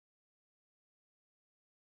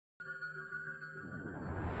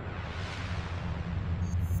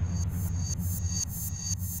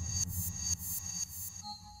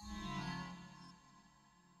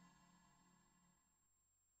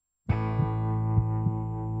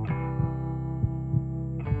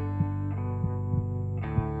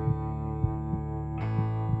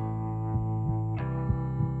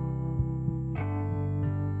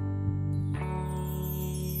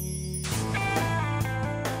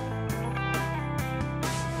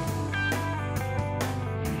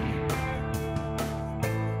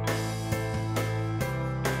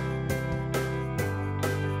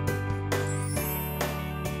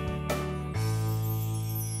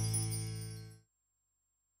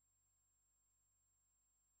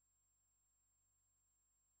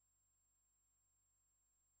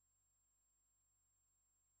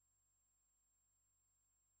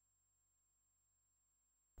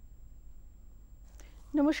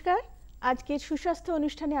নমস্কার, আজকের সুস্বাস্থ্য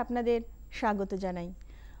অনুষ্ঠানে আপনাদের স্বাগত জানাই।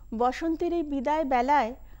 বসন্তের এই বিদায়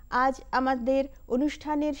বেলায় আজ আমাদের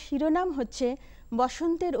অনুষ্ঠানের শিরোনাম হচ্ছে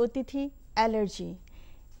বসন্তের অতিথি অ্যালার্জি।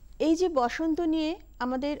 এই যে বসন্ত নিয়ে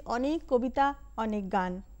আমাদের অনেক কবিতা, অনেক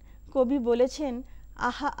গান। কবি বলেছেন,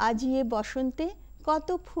 আহা আজিয়ে বসন্তে কত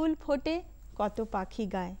ফুল ফোটে, কত পাখি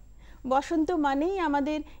গায়। বসন্ত মানেই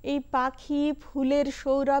আমাদের এই পাখি, ফুলের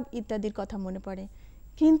সৌরভ ইত্যাদির কথা মনে পড়ে।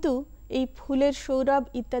 কিন্তু এই ফুলের সৌরভ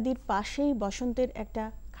ইত্যাদির পাশেই বসন্তের একটা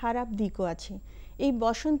খারাপ দিকও আছে। এই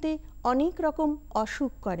বসন্তে অনেক রকম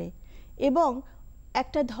অসুখ করে এবং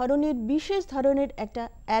একটা ধরনের বিশেষ ধরনের একটা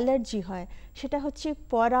অ্যালার্জি হয়, সেটা হচ্ছে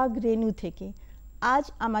পরাগ রেণু থেকে। আজ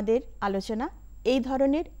আমাদের আলোচনা এই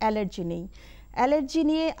ধরনের অ্যালার্জি নেই। অ্যালার্জি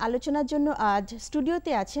নিয়ে আলোচনার জন্য আজ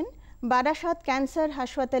স্টুডিওতে আছেন বারাসাত ক্যান্সার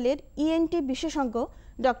হাসপাতালের ইএনটি বিশেষজ্ঞ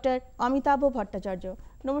ডক্টর অমিতাভ ভট্টাচার্য।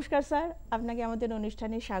 নমস্কার স্যার, আপনাকে আমাদের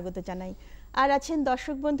অনুষ্ঠানে স্বাগত জানাই। আর আছেন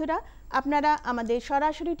দর্শক বন্ধুরা, আপনারা আমাদের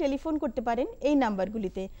সরাসরি টেলিফোন করতে পারেন এই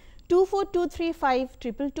নাম্বারগুলিতে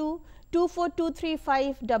 24235222,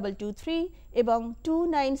 24235223 এবং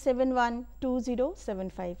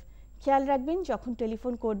 29712075। খেয়াল রাখবেন, যখন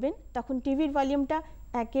টেলিফোন করবেন তখন টিভির ভলিউমটা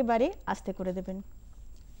একেবারে আস্তে করে দেবেন।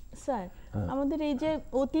 স্যার, আমাদের এই যে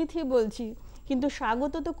অতিথি বলছি, কিন্তু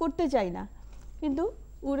স্বাগত তো করতে চাই না, কিন্তু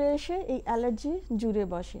উড়ে এসে এই অ্যালার্জি জুড়ে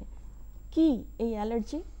বসে। কি এই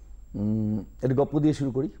অ্যালার্জি? এটা গল্প দিয়ে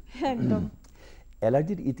শুরু করি। একদম।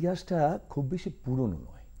 অ্যালার্জির ইতিহাসটা খুব বেশি পুরনো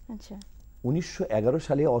নয়। আচ্ছা। 1911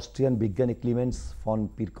 সালে অস্ট্রিয়ান বিজ্ঞানী ক্লিমেন্স ফন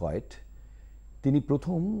পিরকয়েট তিনি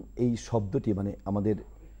প্রথম এই শব্দটি, মানে আমাদের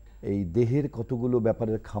এই দেহের কতগুলো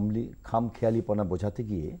ব্যাপারের খামখেয়ালিপনা বোঝাতে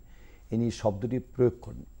গিয়ে ইনি শব্দটি প্রয়োগ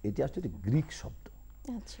করেন। এটি আসলে গ্রিক শব্দ।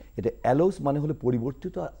 আচ্ছা। এটা অ্যালোস মানে হলো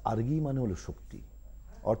পরিবর্তিত, আর আর্গি মানে হলো শক্তি,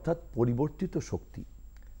 অর্থাৎ পরিবর্তিত শক্তি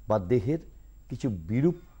বা দেহের কিছু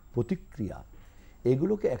বিরূপ প্রতিক্রিয়া,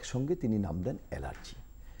 এগুলোকে একসঙ্গে তিনি নাম দেন অ্যালার্জি।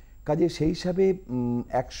 কাজে সেই হিসাবে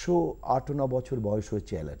 108 বছর বয়স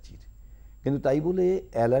হয়েছে অ্যালার্জির। কিন্তু তাই বলে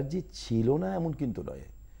অ্যালার্জি ছিল না এমন কিন্তু নয়।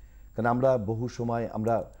 কারণ আমরা বহু সময়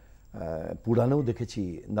আমরা পুরাণেও দেখেছি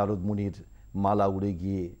নারদ মুনির মালা উড়ে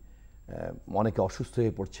গিয়ে অনেকে অসুস্থ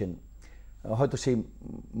হয়ে পড়ছেন। হয়তো সেই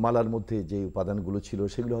মালার মধ্যে যে উপাদানগুলো ছিল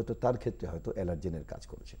সেগুলো হয়তো তার ক্ষেত্রে হয়তো অ্যালার্জেনের কাজ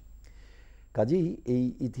করেছে। কাজেই এই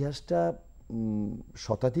ইতিহাসটা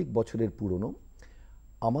শতাধিক বছরের পুরনো।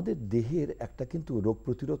 আমাদের দেহের একটা কিন্তু রোগ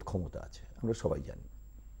প্রতিরোধ ক্ষমতা আছে, আমরা সবাই জানি,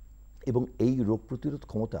 এবং এই রোগ প্রতিরোধ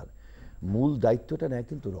ক্ষমতার মূল দায়িত্বটা নেয়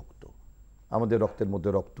কিন্তু রক্ত। আমাদের রক্তের মধ্যে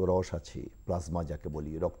রক্ত রস আছে, প্লাজমা যাকে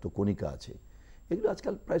বলি, রক্ত কণিকা আছে। এগুলো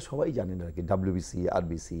আজকাল প্রায় সবাই জানেন আর কি, ডাব্লিউবিসি,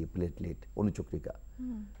 আরবিসি, প্লেটলেট, অনুচক্রিকা।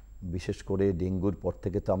 বিশেষ করে ডেঙ্গুর পর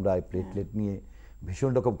থেকে তো আমরা এই প্লেটলেট নিয়ে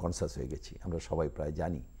ভীষণ রকম কনসাস হয়ে গেছি, আমরা সবাই প্রায়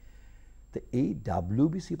জানি। তো এই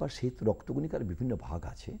ডাব্লিউবিসি বা শ্বেত রক্তকণিকার বিভিন্ন ভাগ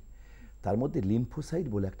আছে। তার মধ্যে লিম্ফোসাইট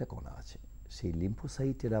বলে একটা কণা আছে। সেই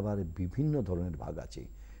লিম্ফোসাইটের আবার বিভিন্ন ধরনের ভাগ আছে,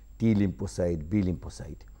 টি লিম্ফোসাইট, বি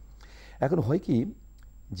লিম্ফোসাইট। এখন হয় কি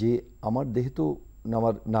যে আমার দেহে তো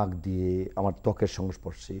আমার নাক দিয়ে, আমার ত্বকের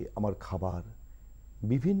সংস্পর্শে, আমার খাবার,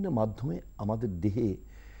 বিভিন্ন মাধ্যমে আমাদের দেহে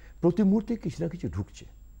প্রতি মুহূর্তে কিছু না কিছু ঢুকছে।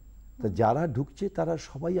 তা যারা ঢুকছে তারা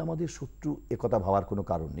সবাই আমাদের শত্রু, একথা ভাবার কোনো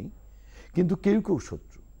কারণ নেই, কিন্তু কেউ কেউ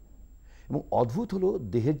শত্রু। এবং অদ্ভুত হলো,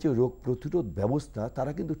 দেহের যে রোগ প্রতিরোধ ব্যবস্থা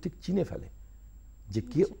তারা কিন্তু ঠিক চিনে ফেলে যে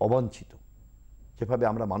কে অবাঞ্ছিত। যেভাবে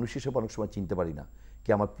আমরা মানুষ হিসেবে অনেক সময় চিনতে পারি না কে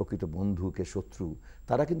আমার প্রকৃত বন্ধু, কে শত্রু,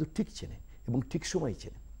 তারা কিন্তু ঠিক চেনে এবং ঠিক সময়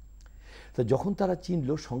চেনে। তা যখন তারা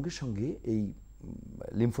চিনলো, সঙ্গে সঙ্গে এই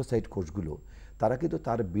লিম্ফোসাইট কোষগুলো তারা কিন্তু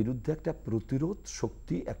তার বিরুদ্ধে একটা প্রতিরোধ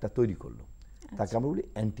শক্তি একটা তৈরি করলো, তাকে আমরা বলি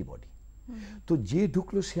অ্যান্টিবডি। তো যে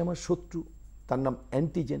ঢুকলো সে আমার শত্রু, তার নাম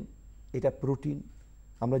অ্যান্টিজেন। এটা প্রোটিন।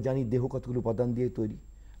 আমরা জানি দেহ কতগুলো উপাদান দিয়ে তৈরি,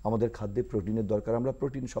 আমাদের খাদ্যে প্রোটিনের দরকার, আমরা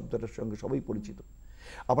প্রোটিন শব্দটার সঙ্গে সবাই পরিচিত।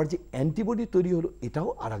 আবার যে অ্যান্টিবডি তৈরি হলো, এটাও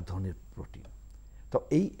আর এক ধরনের প্রোটিন। তো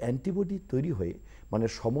এই অ্যান্টিবডি তৈরি হয়ে মানে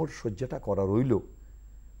সমর সজ্জাটা করা রইল।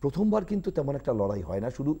 প্রথমবার কিন্তু তেমন একটা লড়াই হয় না,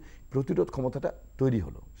 শুধু প্রতিরোধ ক্ষমতাটা তৈরি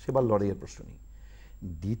হলো, সেবার লড়াইয়ের প্রশ্ন নেই।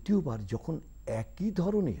 দ্বিতীয়বার যখন একই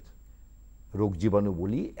ধরনের রোগ জীবাণু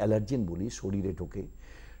বলি, অ্যালার্জেন বলি শরীরে ঢোকে,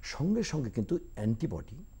 সঙ্গে সঙ্গে কিন্তু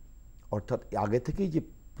অ্যান্টিবডি, অর্থাৎ আগে থেকেই যে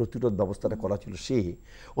প্রতিরোধ ব্যবস্থাটা করা ছিল, সে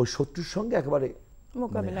ওই শত্রুর সঙ্গে একেবারে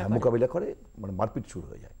মোকাবিলা করে, মানে মারপিট শুরু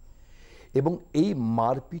হয়ে যায়। এবং এই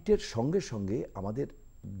মারপিটের সঙ্গে সঙ্গে আমাদের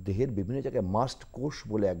দেহের বিভিন্ন জায়গায় মাস্ট কোষ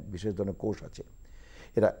বলে এক বিশেষ ধরনের কোষ আছে,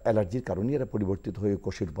 এরা অ্যালার্জির কারণে এরা পরিবর্তিত হয়ে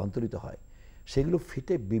কোষে রূপান্তরিত হয়। সেগুলো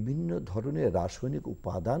ফেটে বিভিন্ন ধরনের রাসায়নিক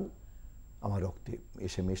উপাদান আমার রক্তে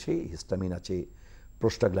এসে মেশে, হিস্টামিন আছে,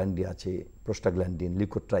 প্রোস্টাগ্ল্যান্ডিন,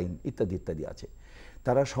 লিউকোট্রাইন ইত্যাদি ইত্যাদি আছে।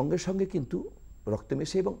 তারা সঙ্গে সঙ্গে কিন্তু রক্তে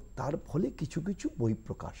মেশে এবং তার ফলে কিছু কিছু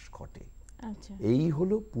বহিঃপ্রকাশ ঘটে। এই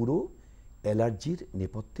হলো পুরো অ্যালার্জির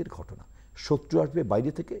নেপথ্যের ঘটনা। শত্রু আসবে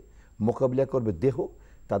বাইরে থেকে, মোকাবিলা করবে দেহ,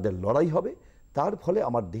 তাদের লড়াই হবে, তার ফলে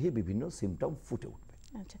আমার দেহে বিভিন্ন সিমটম ফুটে উঠবে।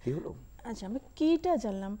 আচ্ছা এই হলো। আচ্ছা, আমি কিটা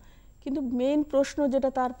জানলাম, কিন্তু মেন প্রশ্ন যেটা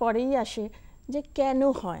তারপরেই আসে যে কেন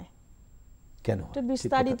হয়, কেন হয়? একটু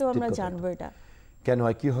বিস্তারিত আমরা জানবো এটা। কেন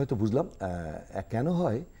হয় কি হয়তো বুঝলাম। কেন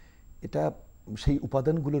হয় এটা সেই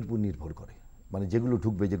উপাদানগুলোর উপর নির্ভর করে, মানে যেগুলো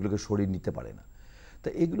ঢুকবে, যেগুলোকে শরীর নিতে পারে না। তা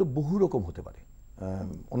এগুলো বহু রকম হতে পারে।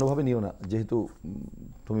 অন্যভাবে নিও না, যেহেতু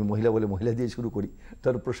তুমি মহিলা বলে মহিলা দিয়ে শুরু করি।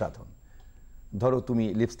 ধরো প্রসাধন, ধরো তুমি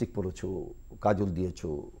লিপস্টিক পরেছো, কাজল দিয়েছো,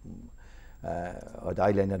 হয়তো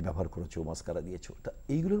আইলাইনার ব্যবহার করেছো, মাস্কারা দিয়েছো, তা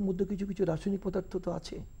এইগুলোর মধ্যে কিছু কিছু রাসায়নিক পদার্থ তো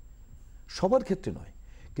আছে। সবার ক্ষেত্রে নয়,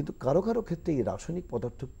 কিন্তু কারো কারো ক্ষেত্রে এই রাসায়নিক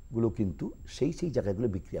পদার্থগুলো কিন্তু সেই সেই জায়গাগুলো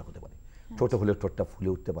বিক্রিয়া হতে পারে। ঠোঁটে হলে ঠোঁটটা ফুলে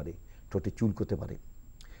উঠতে পারে, ঠোঁটে চুলকোতে পারে,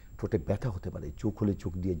 ঠোঁটে ব্যথা হতে পারে, চোখ হলে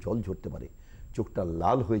চোখ দিয়ে জল ঝরতে পারে, চোখটা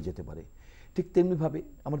লাল হয়ে যেতে পারে। ঠিক তেমনিভাবে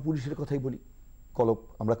আমার পুলিশের কথাই বলি, কলপ,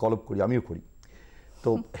 আমরা কলপ করি, আমিও করি। তো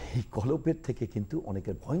এই কলপের থেকে কিন্তু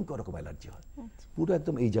অনেকের ভয়ঙ্কর রকম অ্যালার্জি হয়। পুরো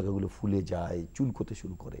একদম এই জায়গাগুলো ফুলে যায়, চুলকোতে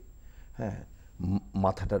শুরু করে, হ্যাঁ,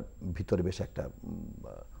 মাথাটার ভিতরে বেশ একটা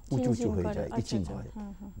উঁচু উঁচু হয়ে যায়, ইচিং হয়,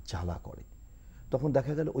 জ্বালা করে। তখন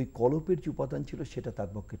দেখা গেল ওই কলপের যে উপাদান ছিল সেটা তার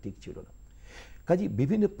পক্ষে ঠিক ছিল না। কাজে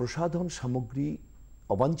বিভিন্ন প্রসাধন সামগ্রী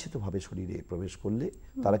অবাঞ্ছিতভাবে শরীরে প্রবেশ করলে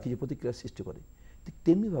তারা কিছু প্রতিক্রিয়া সৃষ্টি করে। ঠিক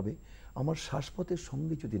তেমনিভাবে আমার শ্বাসপথের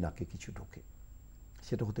সঙ্গে যদি নাকে কিছু ঢোকে,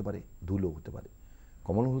 সেটা হতে পারে ধুলো, হতে পারে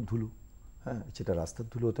কমন ধুলো, হ্যাঁ, সেটা রাস্তার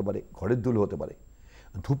ধুলো হতে পারে, ঘরের ধুলো হতে পারে,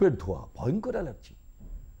 ধূপের ধোঁয়া, ভয়ঙ্কর অ্যালার্জি।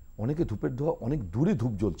 অনেকে ধূপের ধোঁয়া, অনেক দূরে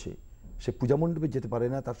ধূপ জ্বলছে, সে পূজা মণ্ডপে যেতে পারে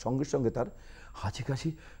না, তার সঙ্গে সঙ্গে তার হাঁচি কাশি,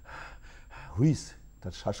 হুইস,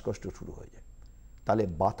 তার শ্বাসকষ্ট শুরু হয়ে যায়। তাহলে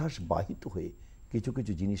বাতাস বাহিত হয়ে কিছু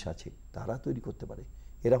কিছু জিনিস আছে তারা তৈরি করতে পারে,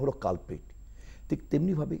 এরা হলো কালপ্রিট। ঠিক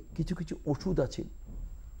তেমনিভাবে কিছু কিছু ওষুধ আছে,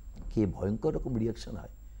 কে ভয়ঙ্কর রকম রিয়াকশন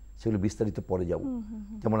হয়, সেগুলো বিস্তারিত পরে যাব।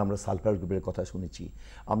 যেমন আমরা সালফার গ্রুপের কথা শুনেছি,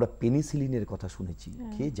 আমরা পেনিসিলিনের কথা শুনেছি,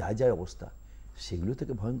 খেয়ে যায় যায় অবস্থা, সেগুলো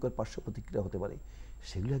থেকে ভয়ঙ্কর পার্শ্ব প্রতিক্রিয়া হতে পারে,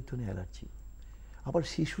 সেগুলো এক ধরনের অ্যালার্জি। আবার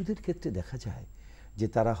শিশুদের ক্ষেত্রে দেখা যায় যে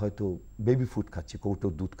তারা হয়তো বেবি ফুড খাচ্ছে,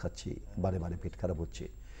 কৌটোর দুধ খাচ্ছে, বারে বারে পেট খারাপ হচ্ছে,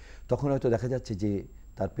 তখন হয়তো দেখা যাচ্ছে যে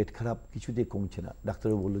তার পেট খারাপ কিছুতেই কমছে না,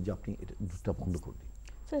 ডাক্তারবাবু বললো যে আপনি এটা দুধটা বন্ধ করে দিন।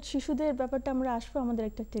 স্যার, শিশুদের ব্যাপারটা আমরা আসবো, আমাদের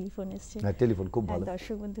একটা টেলিফোন এসেছে। হ্যাঁ, টেলিফোন খুব ভালো।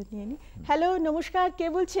 দর্শক বন্ধু নিয়ে নি। হ্যালো, নমস্কার, কে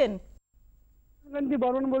বলছেন?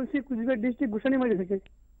 বরণ বলছি, কুচবিহার ডিস্ট্রিক্ট গুসানিমারি থেকে।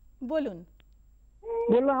 বলুন।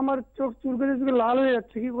 বললো আমার চোখ চুলকে চুলকে লাল হয়ে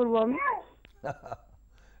যাচ্ছে, কি করবো আমি?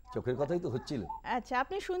 চোখের কথাই তো হচ্ছিল। আচ্ছা,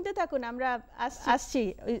 আপনি শুনতে থাকুন, আমরা আসছি,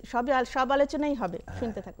 সব আলোচনাই হবে,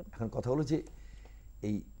 শুনতে থাকুন। এখন কথা হলো যে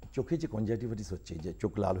এই চোখে যে কনজাংটিভাইটিস হচ্ছে, যে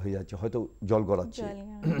চোখ লাল হয়ে যাচ্ছে, হয়তো জল গড়াচ্ছে,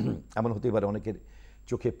 এমন হতেই পারে অনেকের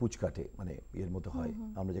চোখে পুঁজ কাটে, মানে এর মতো হয়,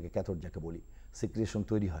 আমরা যাকে ক্যাথোড যাকে বলি, সিক্রেশন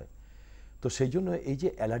তৈরি হয়। তো সেই জন্য এই যে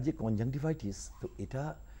অ্যালার্জি কনজাংটিভাইটিস, তো এটা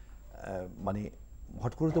মানে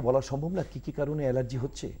হট করে তো বলা সম্ভব না কী কী কারণে অ্যালার্জি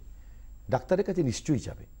হচ্ছে। ডাক্তারের কাছে নিশ্চয়ই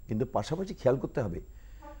যাবে, কিন্তু পাশাপাশি খেয়াল করতে হবে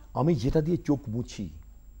আমি যেটা দিয়ে চোখ মুছি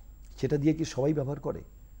সেটা দিয়ে কি সবাই ব্যবহার করে?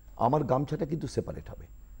 আমার গামছাটা কিন্তু সেপারেট হবে,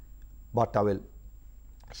 বা টাওয়েল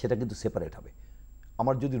সেটা কিন্তু সেপারেট হবে।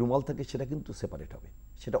 আমার যদি রুমাল থাকে সেটা কিন্তু সেপারেট হবে,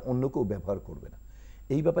 সেটা অন্য কেউ ব্যবহার করবে না।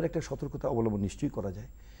 এই ব্যাপারে একটা সতর্কতা অবলম্বন নিশ্চয়ই করা যায়।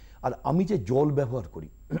 আর আমি যে জল ব্যবহার করি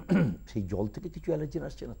সেই জল থেকে কিছু অ্যালার্জেন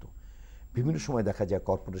আসছে না তো? বিভিন্ন সময় দেখা যায়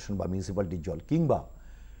কর্পোরেশন বা মিউনিসিপ্যালিটির জল, কিংবা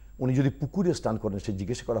উনি যদি পুকুরে স্নান করেন, সে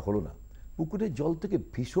জিজ্ঞেস করা হলো না, পুকুরের জল থেকে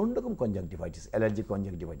ভীষণ রকম কনজাংটিভাইটিস, অ্যালার্জি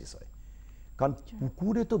কনজাংটিভাইটিস হয়। কারণ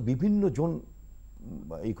পুকুরে তো বিভিন্ন জন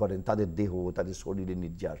এই করেন, তাদের দেহ, তাদের শরীরের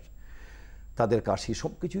নির্যাস, তাদের কাশি,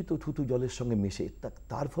 সব কিছুই তো থুতু জলের সঙ্গে মেশে,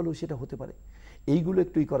 তার ফলেও সেটা হতে পারে। এইগুলো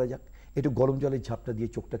একটু করা যাক, একটু গরম জলের ঝাপটা দিয়ে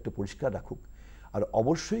চোখটা একটু পরিষ্কার রাখুক। আর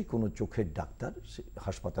অবশ্যই কোনো চোখের ডাক্তার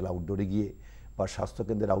হাসপাতাল আউটডোরে গিয়ে বা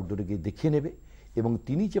স্বাস্থ্যকেন্দ্রের আউটডোরে গিয়ে দেখিয়ে নেবে, এবং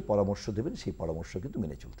তিনি যে পরামর্শ দেবেন সেই পরামর্শ কিন্তু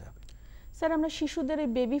মেনে চলতে হবে। স্যার, আমরা শিশুদের এই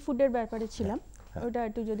বেবি ফুডের ব্যাপারে ছিলাম, ওটা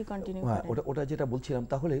একটু যদি কন্টিনিউ করেন। ওটা যেটা বলছিলাম,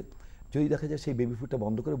 তাহলে যদি দেখা যায় সেই বেবি ফুডটা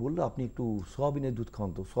বন্ধ করে বললো আপনি একটু সয়াবিনের দুধ খান,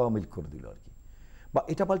 তো সয়া মিল্ক করে দিল আর কি, বা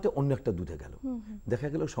এটা পাল্টে অন্য একটা দুধে গেল, দেখা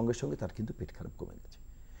গেল সঙ্গে সঙ্গে তার কিন্তু পেট খারাপ কমে গেছে।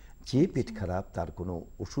 যে পেট খারাপ তার কোনো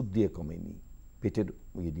ওষুধ দিয়ে কমেনি, পেটের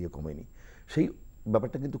ইয়ে দিয়ে কমেনি, সেই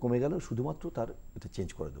ব্যাপারটা কিন্তু কমে গেল শুধুমাত্র তার এটা চেঞ্জ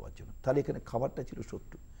করে দেওয়ার জন্য। তাহলে এখানে খাবারটা ছিল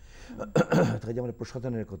শত্রু। তাই যে আমরা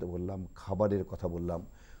প্রসাধনের কথা বললাম, খাবারের কথা বললাম,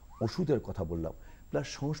 ওষুধের কথা বললাম, প্লাস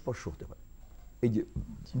সংস্পর্শ হতে পারে। এই যে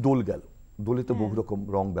দোল গেল, দোলে তো বহু রকম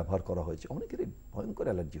রং ব্যবহার করা হয়েছে, অনেকেরই ভয়ঙ্কর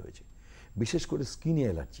অ্যালার্জি হয়েছে, বিশেষ করে স্কিনে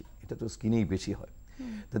অ্যালার্জি, এটা তো স্কিনেই বেশি হয়।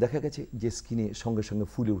 তো দেখা গেছে যে স্কিনে সঙ্গে সঙ্গে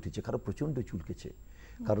ফুলে উঠেছে, কারো প্রচণ্ড চুলকেছে,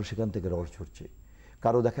 কারো সেখান থেকে রস ঝরছে,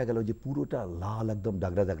 কারো দেখা গেল যে পুরোটা লাল, একদম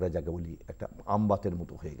দাগড়া দাগড়া জায়গা বলি, একটা আমবাতের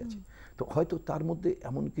মতো হয়ে গেছে। তো হয়তো তার মধ্যে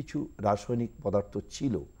এমন কিছু রাসায়নিক পদার্থ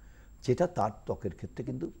ছিল যেটা তার ত্বকের ক্ষেত্রে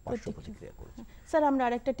কিন্তু পার্শ্ব প্রতিক্রিয়া করেছে। স্যার আমরা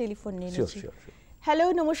আরেকটা টেলিফোন নিয়ে Sure, নিচ্ছি। sure, sure. হ্যালো,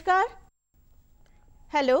 নমস্কার।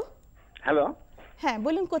 হ্যালো, হ্যালো, হ্যাঁ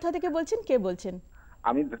বলুন, কোথা থেকে বলছেন, কে বলছেন?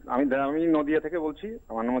 আমি আমি আমি নদিয়া থেকে বলছি।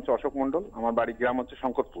 আমার নাম হচ্ছে অশোক মণ্ডল। আমার বাড়ি গ্রাম হচ্ছে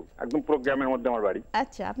শঙ্করপুর, একদম পুরো গ্রামের মধ্যে আমার বাড়ি।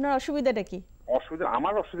 আচ্ছা, আপনার অসুবিধাটা কি?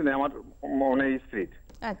 আমার অসুবিধা নেই, আমার মানে স্ত্রীর।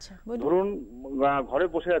 আচ্ছা বলুন। ধরুন ঘরে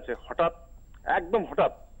বসে আছে, হঠাৎ একদম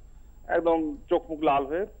চোখ মুখ লাল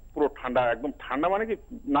হয়ে পুরো ঠান্ডা, একদম ঠান্ডা মানে কি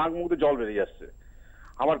নাক মুখ দিয়ে জল বেরিয়ে আসছে।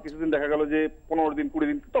 আবার কিছুদিন দেখা গেল যে 15 দিন 20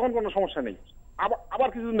 দিন তখন কোনো সমস্যা নেই, আবার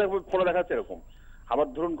কিছুদিন ফলে দেখাচ্ছে এরকম। আবার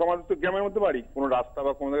ধরুন আমাদের তো গ্রামের মধ্যে বাড়ি, কোনো রাস্তা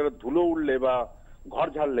বা কোনো জায়গায় ধুলো উঠলে বা ঘর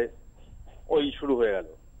ঝাড়লে ওই শুরু হয়ে গেল।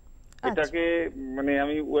 এটাকে মানে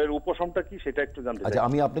আমি ওর উপশমটা কি সেটা একটু জানতে চাই। আচ্ছা,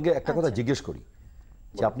 আমি আপনাকে একটা কথা জিজ্ঞেস করি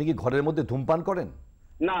যে আপনি কি ঘরের মধ্যে ধূমপান করেন?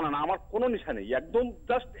 না না না, আমার কোনো নেশা নেই, একদম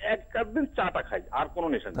জাস্ট একদিন চাটা খাই, আর কোনো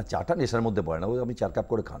নেশা নেই। চাটা নেশার মধ্যে পড়ে না, ওই আপনি 4 কাপ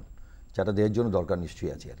করে খান, চাটা দেহের জন্য দরকার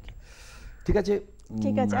নিশ্চয়ই আছে আর কি। ঠিক আছে,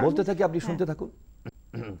 বলতে থাকি, আপনি শুনতে থাকুন।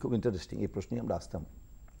 খুব ইন্টারেস্টিং এই প্রশ্নে আমরা আসতাম।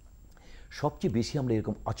 সবচেয়ে বেশি আমরা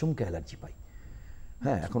এরকম আচমকা অ্যালার্জি পাই।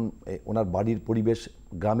 হ্যাঁ, এখন ওনার বাড়ির পরিবেশ,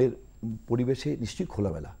 গ্রামের পরিবেশে নিশ্চয়ই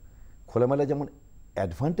খোলামেলা যেমন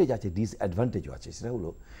অ্যাডভান্টেজ আছে, ডিসঅ্যাডভান্টেজও আছে। সেটা হলো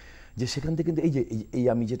যে সেখান থেকে কিন্তু এই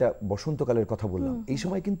আমি যেটা বসন্তকালের কথা বললাম, এই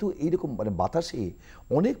সময় কিন্তু এইরকম মানে বাতাসে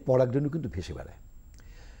অনেক পরাগরেণু কিন্তু ভেসে বেড়ায়।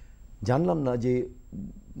 জানলাম না যে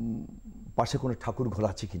পাশে কোনো ঠাকুর ঘর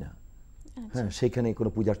আছে কিনা, হ্যাঁ সেখানে কোনো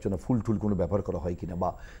পূজার্চনা ফুল টুল কোনো ব্যবহার করা হয় কিনা, বা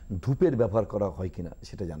ধূপের ব্যবহার করা হয় কিনা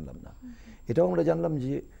সেটা জানলাম না। এটাও আমরা জানলাম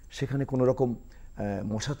যে সেখানে কোনো রকম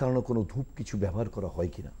মশা তাড়ানো কোনো ধূপ কিছু ব্যবহার করা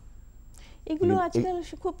হয় কিনা। এগুলো আজকাল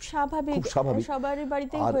খুব স্বাভাবিক, সবার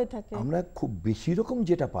বাড়িতেই হয়ে থাকে। আমরা খুব বেশি রকম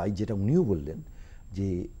যেটা পাই, যেটা উনিও বললেন যে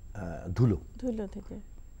ধুলো থেকে,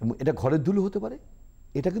 এটা ঘরের ধুলো হতে পারে,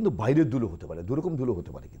 এটা কিন্তু বাইরের ধুলো হতে পারে, দুরকম ধুলো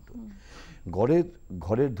হতে পারে। কিন্তু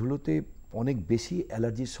ঘরের ধুলোতে অনেক বেশি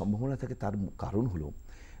অ্যালার্জির সম্ভাবনা থাকে। তার কারণ হলো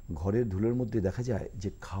ঘরের ধুলোর মধ্যে দেখা যায় যে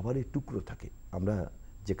খাবারের টুকরো থাকে। আমরা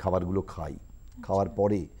যে খাবারগুলো খাই, খাওয়ার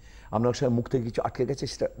পরে আমরা সবাই মুখ থেকে কিছু আটকে গেছে,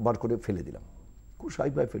 সেটা বার করে ফেলে দিলাম, খুব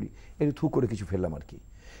স্বাভাবিকভাবে ফেলি, একটু থু করে কিছু ফেললাম আর কি।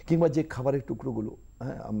 কিংবা যে খাবারের টুকরোগুলো,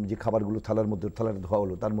 হ্যাঁ যে খাবারগুলো থালাটা ধোয়া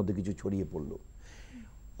হলো, তার মধ্যে কিছু ছড়িয়ে পড়লো,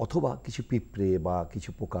 অথবা কিছু পিঁপড়ে বা কিছু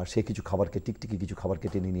পোকা সে কিছু খাবারকে টিকটিকি কিছু খাবারকে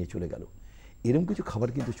টেনে নিয়ে চলে গেল, এরকম কিছু খাবার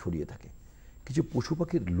কিন্তু ছড়িয়ে থাকে। কিছু পশু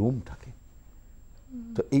পাখির লোম থাকে,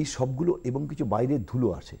 তো এই সবগুলো এবং কিছু বাইরের ধুলো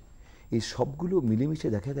আসে, এই সবগুলো মিলেমিশে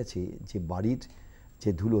দেখা গেছে যে বাড়ির যে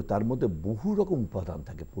ধুলো তার মধ্যে বহু রকম উপাদান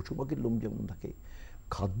থাকে। পশু পাখির লোম যেমন থাকে,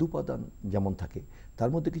 খাদ্য উপাদান যেমন থাকে, তার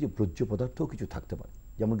মধ্যে কিছু বর্জ্য পদার্থও কিছু থাকতে পারে,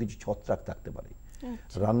 যেমন কিছু ছত্রাক থাকতে পারে।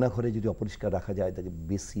 রান্নাঘরে যদি অপরিষ্কার রাখা যায়, তাকে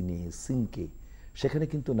বেসিনে, সিঙ্কে, সেখানে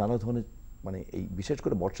কিন্তু নানা ধরনের মানে এই বিশেষ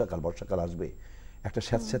করে বর্ষাকাল আসবে, একটা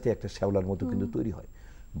স্যাঁতস্যাঁতে একটা শ্যাওলার মতো কিন্তু তৈরি হয়।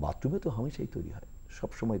 বাথরুমে তো হামেশাই তৈরি হয়,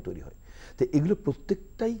 সবসময় তৈরি হয়। তো এগুলো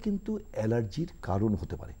প্রত্যেকটাই কিন্তু অ্যালার্জির কারণ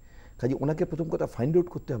হতে পারে। কাজে ওনাকে প্রথম কথা ফাইন্ড আউট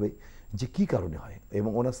করতে হবে যে কী কারণে হয়,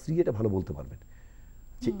 এবং ওনার স্ত্রী এটা ভালো বলতে পারবেন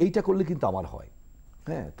যে এইটা করলে কিন্তু আমার হয়।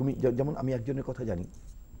 হ্যাঁ, তুমি যেমন আমি একজনের কথা জানি,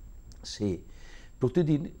 সে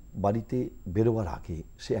প্রতিদিন বাড়িতে বেরোবার আগে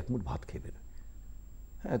সে 1 মুঠ ভাত খেয়ে বেরোয়।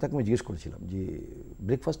 হ্যাঁ, তাকে আমি জিজ্ঞেস করেছিলাম যে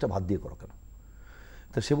ব্রেকফাস্টটা ভাত দিয়ে করো কেন?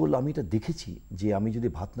 তা সে বললো, আমি এটা দেখেছি যে আমি যদি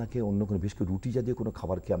ভাত না খেয়ে অন্য কোনো বিশেষ করে রুটি জাতীয় কোনো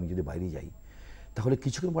খাবার খেয়ে আমি যদি বাইরে যাই, তাহলে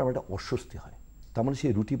কিছুক্ষণ পর আমার একটা অস্বস্তি হয়। তার মানে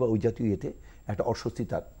সেই রুটি বা ওই জাতীয় এতে একটা অস্বস্তি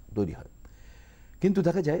তার তৈরি হয়। কিন্তু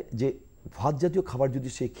দেখা যায় যে ভাত জাতীয় খাবার যদি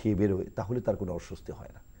সে খেয়ে বেরোয়, তাহলে তার কোনো অস্বস্তি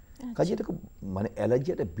হয় না। কাজে এটা খুব মানে অ্যালার্জি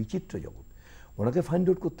একটা বিচিত্র জগৎ, ওনাকে ফাইন্ড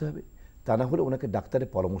আউট করতে হবে। তা না হলে ওনাকে ডাক্তারের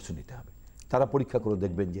পরামর্শ নিতে হবে, তারা পরীক্ষা করে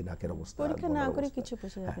দেখবেন যে নাকের অবস্থা, পরীক্ষা না করে কিছু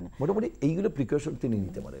বোঝা যাবে না। মোটামুটি এইগুলো প্রিকশন তিনি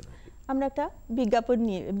নিতে পারেন। আমরা একটা বিজ্ঞাপন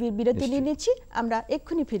নিয়ে বিরতি নিয়ে নিচ্ছি, আমরা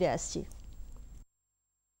এক্ষুনি ফিরে আসছি।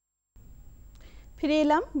 ফিরে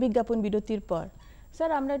এলাম বিজ্ঞাপন বিরতির পর।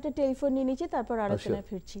 স্যার আমরা একটা টেলিফোন নিয়ে নিচ্ছি, তারপর আলোচনায়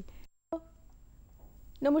ফিরছি।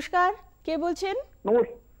 নমস্কার, কে বলছেন?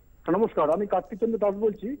 নমস্কার, আমি কার্তিক চন্দ্র দাস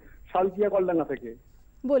বলছি, শালকিয়া কলডাঙ্গা থেকে।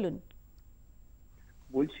 বলুন।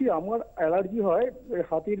 বলছি আমার অ্যালার্জি হয়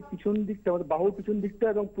হাতের পিছন দিকটা, মানে বাহুর পিছন দিকটা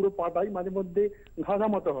এবং পুরো পাটাই মাঝে মধ্যে ঘা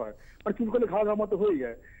ঘামাতে হয়, মানে চুল করলে ঘা ঘামাতে হয়ে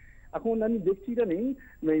যায়। এখন আমি দেখছি এটা নেই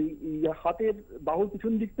হাতের বাহুর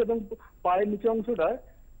পিছন দিকটা এবং পায়ের নিচে অংশটা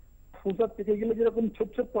ফুসার থেকে গেলে যেরকম ছোপ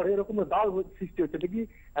ছোপ পড়ে, এরকম দাগ সৃষ্টি হচ্ছে। এটা কি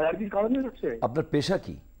অ্যালার্জির কারণে হচ্ছে? আপনার পেশা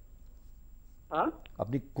কি? হ্যাঁ,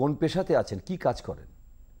 আপনি কোন পেশাতে আছেন, কি কাজ করেন?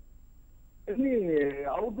 এমনি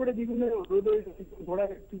আউটডোরে বিভিন্ন রোদে ঘোরা,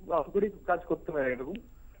 একটু আউটডোরে কাজ করতে হয় এরকম।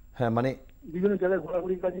 হ্যাঁ, মানে বিভিন্ন জায়গায়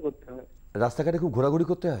ঘোরাঘুরি কাজই করতে হয়। রাস্তাঘাটে খুব ঘোরাঘুরি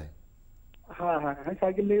করতে হয়? হ্যাঁ হ্যাঁ হ্যাঁ,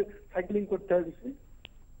 সাইকেলিং করতে হয় বেশি।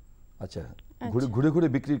 আচ্ছা, ঘুরে ঘুরে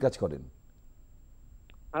বিক্রির কাজ করেন?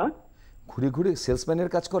 হ্যাঁ, ঘুরে ঘুরে সেলসম্যানের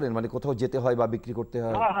কাজ করেন, মানে কোথাও যেতে হয় বা বিক্রি করতে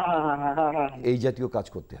হয়, এই জাতীয় কাজ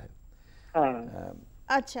করতে হয়। হ্যাঁ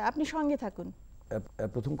আচ্ছা, আপনি সঙ্গে থাকুন।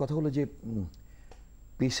 প্রথম কথা হলো যে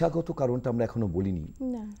পেশাগত কারণটা আমরা এখনো বলিনি।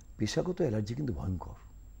 না, পেশাগত অ্যালার্জি কিন্তু ভয়ঙ্কর।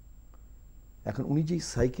 এখন উনি যেই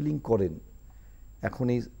সাইকেলিং করেন, এখন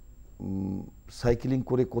এই সাইকেলিং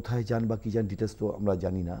করে কোথায় যান বা কী যান ডিটেলস তো আমরা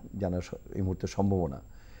জানি না, জানার এই মুহূর্তে সম্ভব না।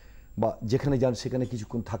 বা যেখানে যান সেখানে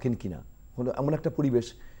কিছুক্ষণ থাকেন কি না, হলো এমন একটা পরিবেশ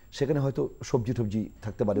সেখানে হয়তো সবজি টবজি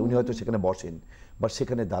থাকতে পারে, উনি হয়তো সেখানে বসেন বা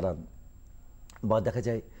সেখানে দাঁড়ান। বা দেখা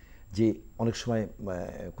যায় যে অনেক সময়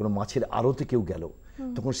কোনো মাছের আড়তে কেউ গেল,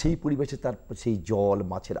 তখন সেই পরিবেশে তার সেই জল,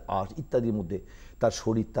 মাছের আঁশ ইত্যাদির মধ্যে তার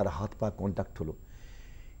শরীর, তার হাত পা কন্ট্যাক্ট হলো।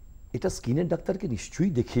 এটা স্কিনের ডাক্তারকে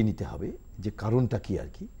নিশ্চয়ই দেখিয়ে নিতে হবে যে কারণটা কি আর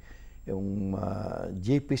কি। এবং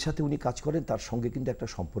যে পেশাতে উনি কাজ করেন তার সঙ্গে কিন্তু একটা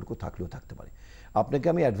সম্পর্ক থাকলেও থাকতে পারে। আপনাকে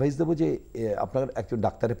আমি অ্যাডভাইস দেবো যে আপনার একজন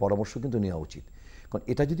ডাক্তারের পরামর্শ কিন্তু নেওয়া উচিত, কারণ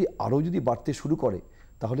এটা যদি আরও যদি বাড়তে শুরু করে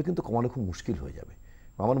তাহলে কিন্তু কমানো খুব মুশকিল হয়ে যাবে।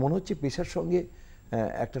 আমার মনে হচ্ছে পেশার সঙ্গে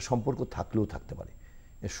একটা সম্পর্ক থাকলেও থাকতে পারে।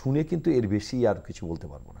 শুনে কিন্তু এর বেশি আর কিছু বলতে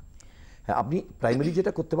পারবো না। হ্যাঁ, আপনি প্রাইমারি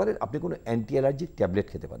যেটা করতে পারেন, আপনি কোনো অ্যান্টি অ্যালার্জিক ট্যাবলেট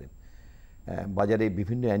খেতে পারেন। বাজারে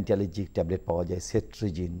বিভিন্ন অ্যান্টি অ্যালার্জিক ট্যাবলেট পাওয়া যায়,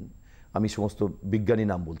 সেট্রিজিন, আমি সমস্ত বিজ্ঞানী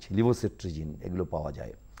নাম বলছি, লিভোসেট্রিজিন, এগুলো পাওয়া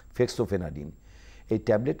যায়, ফেক্সোফেনাডিন। এই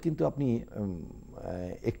ট্যাবলেট কিন্তু আপনি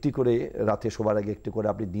একটি করে রাতে শোবার আগে একটি করে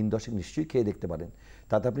আপনি দিন 10 নিশ্চয়ই খেয়ে দেখতে পারেন,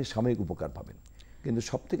 তাতে আপনি সাময়িক উপকার পাবেন। কিন্তু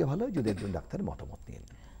সবথেকে ভালো হয় যদি একজন ডাক্তারের মতামত নিয়ে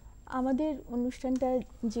নেন। আমাদের অনুষ্ঠানটা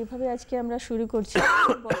যেভাবে আজকে আমরা শুরু করছি,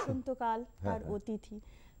 বসন্তকাল আর অতিথি,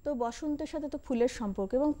 তো বসন্তের সাথে তো ফুলের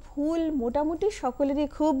সম্পর্ক, এবং ফুল মোটামুটি সকলেরই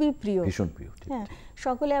খুবই প্রিয়, ভীষণ প্রিয়। হ্যাঁ,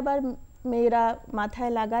 সকলে আবার মেয়েরা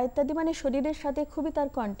মাথায় লাগায় ইত্যাদি, মানে শরীরের সাথে খুবই তার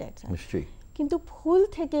কন্ট্যাক্ট। নিশ্চয়ই। কিন্তু ফুল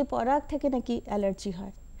থেকে, পরাগ থেকে নাকি অ্যালার্জি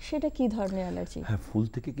হয়, সেটা কি ধরনের অ্যালার্জি? হ্যাঁ, ফুল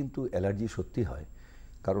থেকে কিন্তু অ্যালার্জি সত্যি হয়।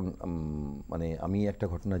 কারণ মানে আমি একটা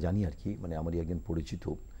ঘটনা জানি আর কি, মানে আমারই একজন পরিচিত,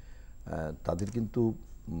 তাদের কিন্তু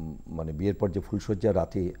মানে বিয়ের পর যে ফুলসজ্জা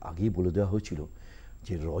রাতে আগেই বলে দেওয়া হয়েছিল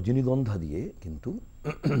যে রজনীগন্ধা দিয়ে কিন্তু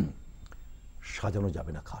সাজানো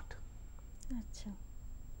যাবে না খাট। আচ্ছা,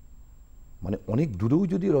 মানে অনেক দূরেও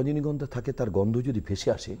যদি রজনীগন্ধা থাকে, তার গন্ধ যদি ভেসে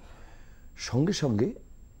আসে, সঙ্গে সঙ্গে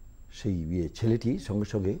সেই ছেলেটি সঙ্গে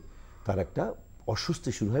সঙ্গে তার একটা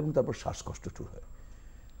অস্বস্তি শুরু হয় এবং তারপর শ্বাসকষ্ট শুরু হয়।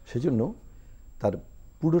 সেজন্য তার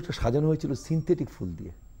পুরোটা সাজানো হয়েছিল সিনথেটিক ফুল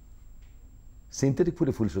দিয়ে, সিনথেটিক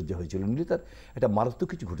ফুলে ফুলসজ্জা হয়েছিল, নিলে তার একটা মারাত্মক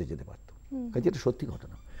কিছু ঘটে যেতে পারত। কাজে এটা সত্যি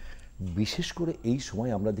ঘটনা। বিশেষ করে এই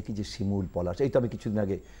সময় আমরা দেখি যে শিমুল, পলাশ, এই তো আমি কিছুদিন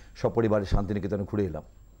আগে সপরিবারে শান্তিনিকেতনে ঘুরে এলাম,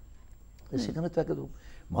 সেখানে তো একদম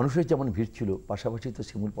মানুষের যেমন ভিড় ছিল, পাশাপাশি তো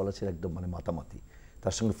শিমুল পলাশের একদম মানে মাতামাতি।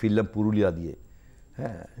 তার সঙ্গে ফিরলাম পুরুলিয়া দিয়ে,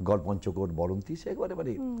 হ্যাঁ, গড়পঞ্চকোট, বরন্তি, সে একবারে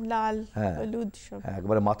মানে লাল হ্যাঁ হলুদ সব, হ্যাঁ,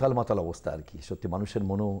 একবারে মাতাল মাতাল অবস্থা আর কি। সত্যি মানুষের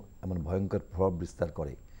মনও এমন ভয়ঙ্কর প্রভাব বিস্তার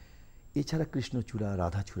করে। এছাড়া কৃষ্ণচূড়া,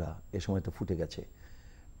 রাধাচূড়া এ সময় তো ফুটে গেছে,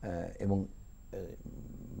 এবং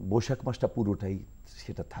বৈশাখ মাসটা পুরোটাই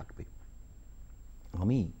সেটা থাকবে।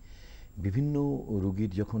 আমি বিভিন্ন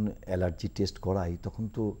রোগীর যখন অ্যালার্জি টেস্ট করাই, তখন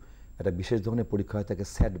তো একটা বিশেষ ধরনের পরীক্ষা হয়, তাকে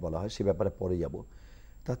স্যাট বলা হয়, সে ব্যাপারে পরে যাব।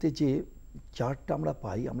 তাতে যে চার্টটা আমরা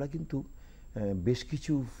পাই, আমরা কিন্তু বেশ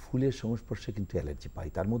কিছু ফুলের সংস্পর্শে কিন্তু অ্যালার্জি পাই।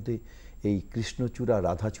 তার মধ্যে এই কৃষ্ণচূড়া,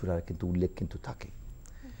 রাধাচূড়ার কিন্তু উল্লেখ কিন্তু থাকে।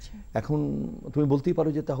 এখন তুমি বলতেই পারো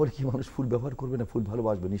যে তাহলে কি মানুষ ফুল ব্যবহার করবে না, ফুল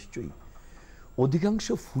ভালোবাসবে? নিশ্চয়ই। অধিকাংশ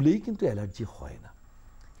ফুলেই কিন্তু অ্যালার্জি হয় না।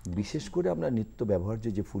 বিশেষ করে আমরা নিত্য ব্যবহার্য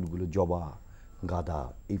যে ফুলগুলো, জবা, গাঁদা,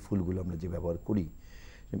 এই ফুলগুলো আমরা যে ব্যবহার করি,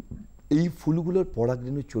 এই ফুলগুলোর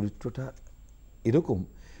পরাগরেণুর চরিত্রটা এরকম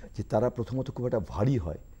যে তারা প্রথমত খুব একটা ভারী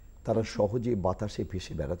হয়, তারা সহজে বাতাসে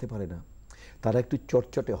ভেসে বেড়াতে পারে না, তারা একটু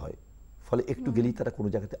চটচটে হয়, ফলে একটু গেলেই তারা কোনো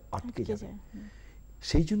জায়গাতে আটকে যাবে।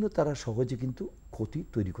 সেই জন্য তারা সহজে কিন্তু ক্ষতি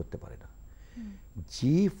তৈরি করতে পারে না।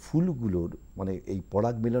 যে ফুলগুলোর মানে এই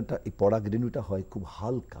পরাগ মিলনটা, এই পরাগরেণুটা হয় খুব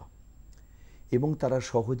হালকা এবং তারা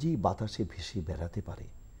সহজেই বাতাসে ভেসে বেড়াতে পারে,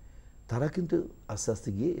 তারা কিন্তু আস্তে আস্তে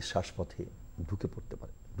গিয়ে শ্বাসপথে ঢুকে পড়তে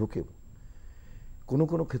পারে, ঢুকেও কোনো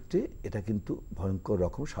কোনো ক্ষেত্রে এটা কিন্তু ভয়ঙ্কর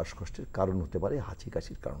রকম শ্বাসকষ্টের কারণ হতে পারে, হাঁচি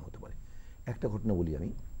কাশির কারণ হতে পারে। একটা ঘটনা বলি আমি,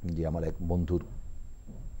 যে আমার এক বন্ধুর,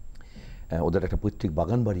 ওদের একটা পৈতৃক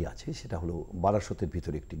বাগান বাড়ি আছে, সেটা হলো বারাসতের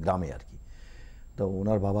ভিতরে একটি গ্রামে আর কি। তো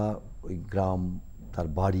ওনার বাবা ওই গ্রাম, তার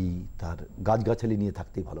বাড়ি, তার গাছগাছালি নিয়ে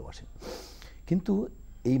থাকতেই ভালোবাসেন। কিন্তু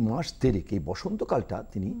এই মাস দেড়েক, এই বসন্তকালটা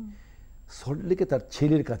তিনি সল্টলেকে তার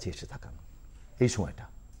ছেলের কাছে এসে থাকান এই সময়টা।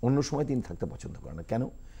 অন্য সময় তিনি থাকতে পছন্দ করেন না। কেন?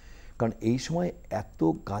 কারণ এই সময় এত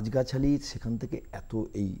গাছগাছালি, সেখান থেকে এত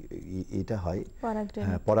এইটা হয়,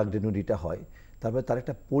 পরাগরেণুটা হয়, তারপরে তার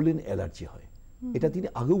একটা পোলেন অ্যালার্জি হয়। এটা তিনি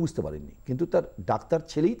আগেও বুঝতে পারেননি, কিন্তু তার ডাক্তার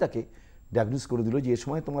ছেলেই তাকে ডায়াগনোস করে দিল যে এ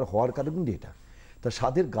সময় তোমার হওয়ার কারণ কিন্তু এটা। তার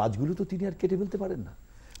স্বাদের গাছগুলো তো তিনি আর কেটে ফেলতে পারেন না,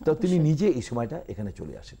 তো তিনি নিজে এই সময়টা এখানে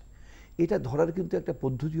চলে আসেন। এটা ধরার কিন্তু একটা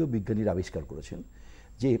পদ্ধতিও বিজ্ঞানীরা আবিষ্কার করেছেন,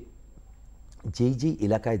 যে যেই যেই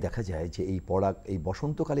এলাকায় দেখা যায় যে এই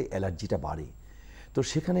বসন্তকালে অ্যালার্জিটা বাড়ে, তো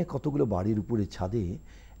সেখানে কতগুলো বাড়ির উপরে ছাদে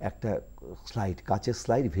একটা স্লাইড, কাচের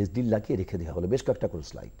স্লাইড ভেজডিল লাগিয়ে রেখে দেওয়া হলো, বেশ কয়েকটা করে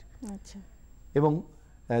স্লাইড। আচ্ছা। এবং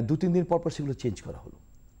 2-3 দিন পর পর সেগুলো চেঞ্জ করা হলো।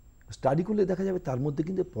 স্টাডি করলে দেখা যাবে তার মধ্যে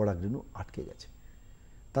কিন্তু পরাগরেণু আটকে গেছে।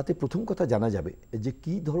 তাতে প্রথম কথা জানা যাবে যে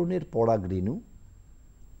কী ধরনের পরাগরেণু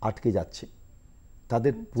আটকে যাচ্ছে,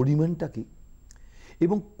 তাদের পরিমাণটা কী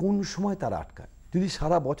এবং কোন সময় তারা আটকায়। যদি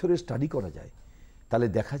সারা বছরের স্টাডি করা যায় তাহলে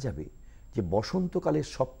দেখা যাবে যে বসন্তকালে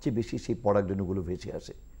সবচেয়ে বেশি সেই পরাগরেণুগুলো ভেসে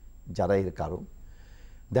আসে, যারা এর কারণ।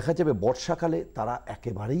 দেখা যাবে বর্ষাকালে তারা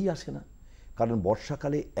একেবারেই আসে না, কারণ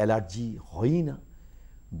বর্ষাকালে অ্যালার্জি হয়ই না।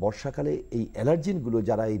 বর্ষাকালে এই অ্যালার্জিনগুলো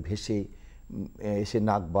যারা এই ভেসে এসে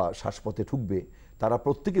নাক বা শ্বাসপথে ঢুকবে, তারা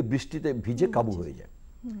প্রত্যেকে বৃষ্টিতে ভিজে কাবু হয়ে যায়।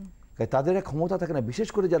 তাদের এক ক্ষমতা থাকে না, বিশেষ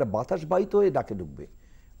করে যারা বাতাস বাহিত হয়ে নাকে ঢুকবে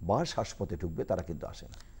বা শ্বাসপথে ঢুকবে তারা কিন্তু আসে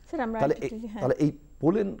না। তাহলে এই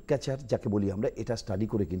পোলেন ক্যাচার যাকে বলি আমরা, এটা স্টাডি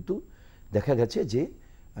করে কিন্তু দেখা গেছে যে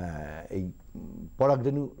এই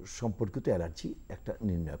পরাগরেণু সম্পর্কিত অ্যালার্জি একটা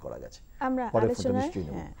নির্ণয় করা গেছে। আমরা আলোচনায়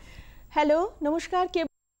হ্যালো, নমস্কার, কে?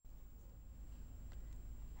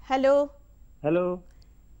 হ্যালো হ্যালো,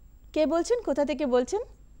 কে বলছেন, কোথা থেকে বলছেন?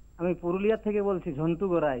 আমি পুরুলিয়া থেকে বলছি, ঝন্টু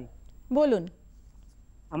গোড়াই। বলুন।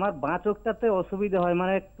 আমার বাঁ চোখটাতে অসুবিধা হয়,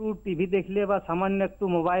 মানে একটু টিভি দেখলে বা সামান্য একটু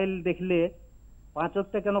মোবাইল দেখলে বাঁ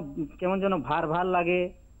চোখটা কেমন যেন ভার ভার লাগে,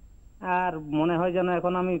 আর মনে হয় যেন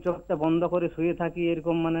এখন আমি চোখটা বন্ধ করে শুয়ে থাকি,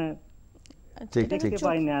 এরকম মানে দেখতে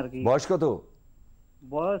পাই না আর কি। বয়স কত?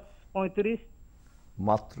 বয়স 35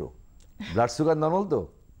 মাত্র। ব্লাড সুগার নরমাল তো?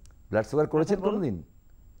 ব্লাড সুগার করেছেন কোনোদিন?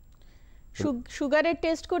 সুগারের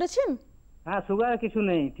টেস্ট করেছেন? হ্যাঁ, সুগার কিছু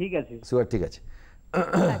নেই, ঠিক আছে। সুগার ঠিক আছে।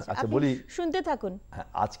 আচ্ছা বলি, শুনতে থাকুন।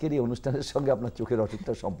 আজকের এই অনুষ্ঠানের সঙ্গে আপনার চোখের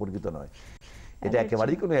অসুখটা সম্পর্কিত নয়, এটা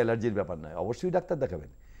একেবারেই কোনো অ্যালার্জির ব্যাপার নয়। অবশ্যই ডাক্তার দেখাবেন।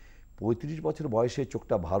 35 বছর বয়সে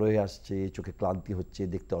চোখটা ভার হয়ে আসছে, চোখে ক্লান্তি হচ্ছে,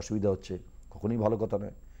 দেখতে অসুবিধা হচ্ছে, কখনোই ভালো কথা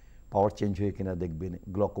নয়। পাওয়ার চেঞ্জ হয়ে কিনা দেখবেন।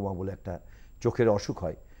 গ্লকোমা বলে একটা চোখের অসুখ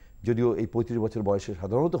হয়, যদিও এই 35 বছর বয়সে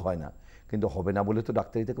সাধারণত হয় না, কিন্তু হবে না বলে তো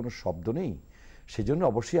ডাক্তারিতে কোনো শব্দ নেই। সেজন্য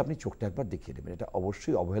অবশ্যই আপনি চোখটা একবার দেখিয়ে নেবেন, এটা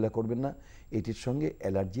অবশ্যই অবহেলা করবেন না। এটির সঙ্গে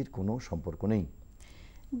অ্যালার্জির কোনো সম্পর্ক নেই।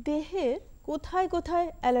 দেহের কোথায় কোথায়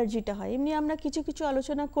অ্যালার্জিটা হয় এমনি আমরা কিছু কিছু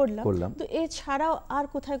আলোচনা করলাম, তো এছাড়াও আর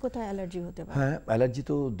কোথায় কোথায় অ্যালার্জি হতে পারে? হ্যাঁ, অ্যালার্জি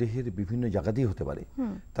তো দেহের বিভিন্ন জায়গাতেই হতে পারে।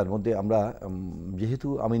 তার মধ্যে আমরা, যেহেতু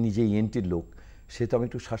আমি নিজে ইএনটির লোক, সেহেতু আমি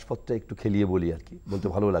একটু শ্বাসপথটা একটু খেলিয়ে বলি আর কি, বলতে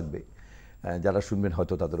ভালো লাগবে। যারা শুনবেন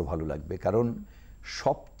হয়তো তাদেরও ভালো লাগবে, কারণ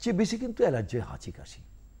সবচেয়ে বেশি কিন্তু অ্যালার্জি হয় হাঁচি কাশি।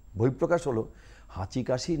 বহিঃপ্রকাশ হলো হাঁচি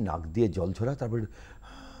কাশি, নাক দিয়ে জল ঝরা, তারপরে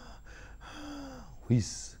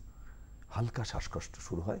হুইস, হালকা শ্বাসকষ্ট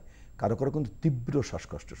শুরু হয়, কারো কারো কিন্তু তীব্র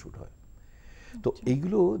শ্বাসকষ্ট শুরু হয়। তো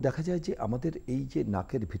এইগুলো দেখা যায় যে আমাদের এই যে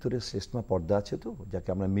নাকের ভিতরে শ্লেষ্মা পর্দা আছে, তো যাকে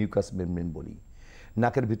আমরা মিউকাস মেমব্রেন বলি,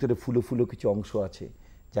 নাকের ভিতরে ফুলো ফুলো কিছু অংশ আছে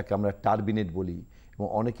যাকে আমরা টার্বিনেট বলি, এবং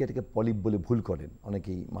অনেকে এটাকে পলিপ বলে ভুল করেন।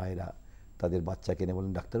 অনেকেই মায়েরা তাদের বাচ্চাকে এনে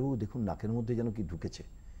বলেন, ডাক্তারবাবু দেখুন নাকের মধ্যে যেন কি ঢুকেছে।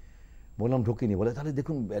 বললাম ঢোকেনি। বলে তাহলে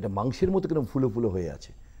দেখুন এটা মাংসের মতো কিরকম ফুলো ফুলো হয়ে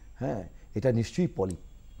আছে। হ্যাঁ, এটা নিশ্চয়ই পলিপ।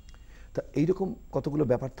 তা এইরকম কতগুলো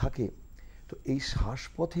ব্যাপার থাকে। তো এই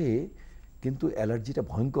শ্বাসপথে কিন্তু অ্যালার্জিটা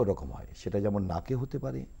ভয়ঙ্কর রকম হয়। সেটা যেমন নাকে হতে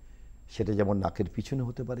পারে, সেটা যেমন নাকের পিছনে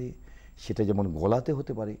হতে পারে, সেটা যেমন গলাতে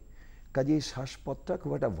হতে পারে। কাজে এই শ্বাসপথটা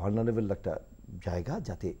খুব একটা ভালনারেবল একটা জায়গা,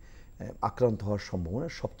 যাতে আক্রান্ত হওয়ার সম্ভাবনা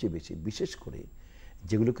সবচেয়ে বেশি, বিশেষ করে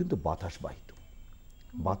যেগুলো কিন্তু বাতাসবাহিত।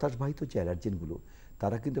 বাতাসবাহিত যে অ্যালার্জেনগুলো,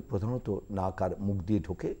 তারা কিন্তু প্রধানত নাক আর মুখ দিয়ে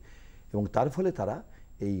ঢোকে, এবং তার ফলে তারা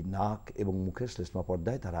এই নাক এবং মুখের শ্লেষ্মা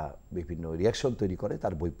পর্দায় তারা বিভিন্ন রিয়াকশন তৈরি করে,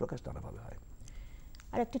 তার বহিঃপ্রকাশ নানাভাবে হয়।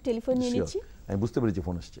 আর একটা টেলিফোন নিয়ে নিচ্ছি। আমি বুঝতে পেরেছি,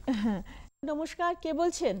 ফোন আসছে। নমস্কার, কে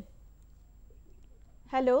বলছেন?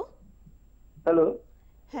 হ্যালো হ্যালো,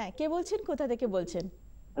 হ্যাঁ, কে বলছেন, কোথা থেকে বলছেন?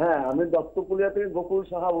 হ্যাঁ আমি দত্তকুলিয়া থেকে গোকুল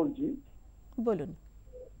সাহা বলছি। বলুন।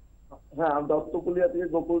 হ্যাঁ, আমি দত্তকুলিয়া থেকে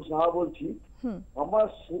গোকুল সাহা বলছি। আমার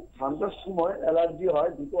ঠান্ডার সময় অ্যালার্জি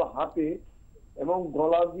হয় দুটো হাতে এবং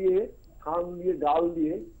গলা দিয়ে, কান দিয়ে, গাল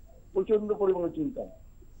দিয়ে প্রচন্ড পরিমাণে চুলকায়।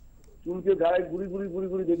 চুলকে গায়ে গুড়ি গুড়ি গুড়ি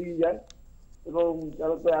গুড়ি বেরিয়ে যায়, এবং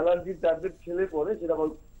যারা তো অ্যালার্জির ট্যাবলেট খেলে পরে সেটা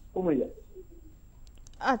কমে যায়।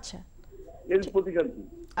 আচ্ছা, এর প্রতিকার কি?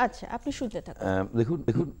 আচ্ছা, আপনি শুনতে থাকুন।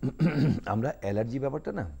 দেখুন আমরা অ্যালার্জি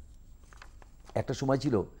ব্যাপারটা না, একটা সময়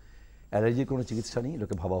ছিল অ্যালার্জির কোনো চিকিৎসা নেই,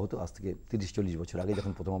 লোকে ভাবা হতো। আজ থেকে 30-40 বছর আগে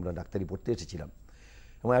যখন প্রথম আমরা ডাক্তারি পড়তে এসেছিলাম,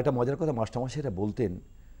 এবং একটা মজার কথা, মাস্টারমশাইরা বলতেন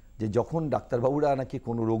যে যখন ডাক্তারবাবুরা নাকি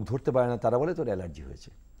কোনো রোগ ধরতে পারে না, তারা বলে তোর অ্যালার্জি হয়েছে।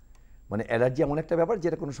 মানে অ্যালার্জি এমন একটা ব্যাপার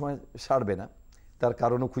যেটা কোনো সময় সারবে না, তার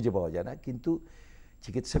কারণও খুঁজে পাওয়া যায় না। কিন্তু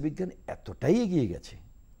চিকিৎসা বিজ্ঞান এতটাই এগিয়ে গেছে,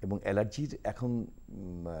 এবং অ্যালার্জির এখন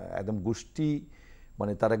একদম গোষ্ঠী,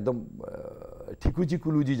 মানে তার একদম ঠিকুজি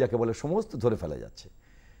কুলুজি যাকে বলে, সমস্ত ধরে ফেলা যাচ্ছে।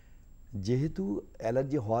 যেহেতু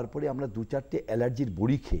অ্যালার্জি হওয়ার পরে আমরা 2-4টে অ্যালার্জির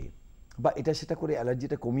বড়ি খেয়ে বা এটা সেটা করে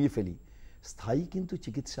অ্যালার্জিটা কমিয়ে ফেলি, স্থায়ী কিন্তু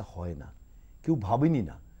চিকিৎসা হয় না। কেউ ভাবেনি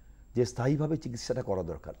না যে স্থায়ীভাবে চিকিৎসাটা করা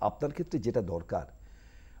দরকার। আপনার ক্ষেত্রে যেটা দরকার,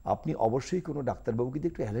 আপনি অবশ্যই কোনো ডাক্তারবাবুকে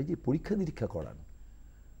দিয়ে একটু অ্যালার্জির পরীক্ষা নিরীক্ষা করান,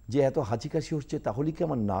 যে এত হাঁচি কাশি হচ্ছে, তাহলে কি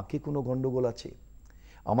আমার নাকে কোনো গন্ডগোল আছে,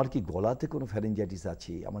 আমার কি গলাতে কোনো ফ্যারেঞ্জাইটিস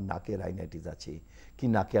আছে, আমার নাকে রাইনাইটিস আছে, কি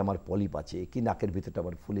নাকে আমার পলিপ আছে, কি নাকের ভিতরটা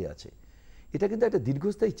আমার ফুলে আছে। এটা কিন্তু একটা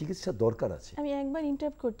দীর্ঘস্থায়ী চিকিৎসার দরকার আছে। আমি একবার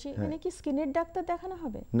ইন্টারাপ্ট করছি, মানে কি স্কিনের ডাক্তার দেখানো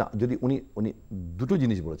হবে? না, যদি উনি দুটো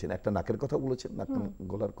জিনিস বলেছেন, একটা নাকের কথা বলেছেন, নাক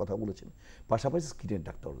গলার কথা বলেছেন, পাশাপাশি স্কিনের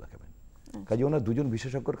ডাক্তারও দেখাবেন। কাজে ওনার দুজন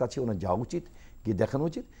বিশেষজ্ঞর কাছে ওনার যাওয়া উচিত, গিয়ে দেখানো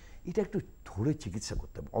উচিত। এটা একটু ধরে চিকিৎসা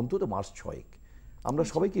করতে হবে, অন্তত মাস 6। আমরা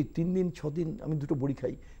সবাইকে 3 দিন 6 দিন আমি দুটো বড়ি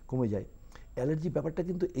খাই, কমে যায়। অ্যালার্জি ব্যাপারটা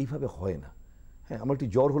কিন্তু এইভাবে হয় না। হ্যাঁ, আমার একটু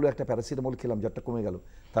জ্বর হলো, একটা প্যারাসিটামল খেলাম, জ্বরটা কমে গেল,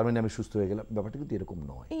 তার মানে আমি সুস্থ হয়ে গেলাম, ব্যাপারটা কিন্তু এরকম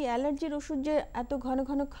নয়। এই অ্যালার্জির ওষুধ যে এত ঘন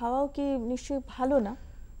ঘন খাওয়াও কি নিশ্চয়ই ভালো না?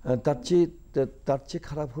 তার চেয়ে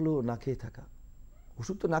খারাপ হলো না খেয়ে থাকা।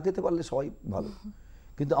 ওষুধ তো না খেতে পারলে সবাই ভালো,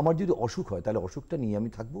 কিন্তু আমার যদি অসুখ হয় তাহলে অসুখটা নিয়ে আমি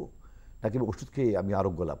থাকবো, নাকি ওষুধ খেয়ে আমি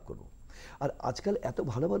আরোগ্য লাভ করবো? আর আজকাল এত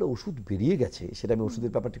ভালো ভালো ওষুধ বেরিয়ে গেছে, সেটা আমি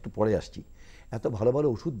ওষুধের ব্যাপারটা একটু পরে আসছি। এত ভালো ভালো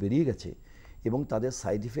ওষুধ বেরিয়ে গেছে এবং তাদের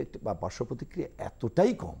সাইড ইফেক্ট বা পার্শ্ব প্রতিক্রিয়া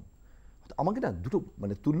এতটাই কম, আমাকে না দুটো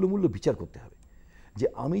মানে তুল্যমূল্য বিচার করতে হবে, যে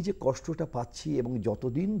আমি যে কষ্টটা পাচ্ছি এবং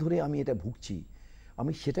যতদিন ধরে আমি এটা ভুগছি,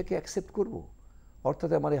 আমি সেটাকে অ্যাকসেপ্ট করব।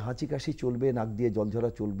 অর্থাৎ আমার হাঁচি কাশি চলবে, নাক দিয়ে জল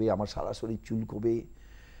ঝরা চলবে, আমার সারা শরীর চুলকবে,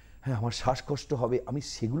 হ্যাঁ, আমার শ্বাসকষ্ট হবে, আমি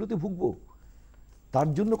সেগুলোতে ভুগবো, তার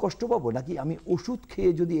জন্য কষ্ট পাবো, নাকি আমি ওষুধ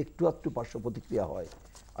খেয়ে যদি একটু একটু পার্শ্ব প্রতিক্রিয়া হয়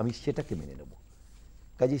আমি সেটাকে মেনে নেব?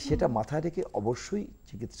 কাজে সেটা মাথায় রেখে অবশ্যই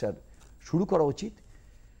চিকিৎসার শুরু করা উচিত।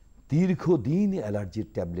 দীর্ঘদিন অ্যালার্জির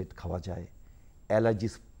ট্যাবলেট খাওয়া যায়, অ্যালার্জি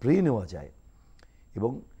স্প্রে নেওয়া যায়,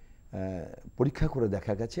 এবং পরীক্ষা করে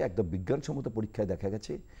দেখা গেছে, একদম বিজ্ঞানসম্মত পরীক্ষায় দেখা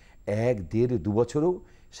গেছে 1, 1.5, 2 বছরেও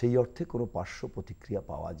সেই অর্থে কোনো পার্শ্ব প্রতিক্রিয়া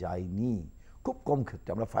পাওয়া যায়নি। খুব কম ক্ষেত্রে,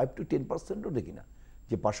 আমরা 5 to 10%ও দেখি না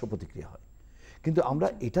যে পার্শ্ব প্রতিক্রিয়া হয়। কিন্তু আমরা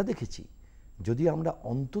এটা দেখেছি, যদি আমরা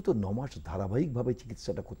অন্তত 9 মাস ধারাবাহিকভাবে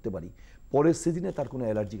চিকিৎসাটা করতে পারি, পরের সিজনে তার কোনো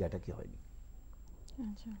অ্যালার্জিক অ্যাটাকই হয়নি।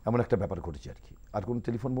 এমন একটা ব্যাপার ঘটেছে আর কি। আর কোন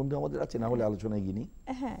টেলিফোন বন্ধু আমাদের আছে? না হলে আলোচনায় গিয়ে নিই।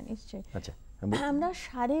 হ্যাঁ, নিশ্চয়ই। আচ্ছা, আমরা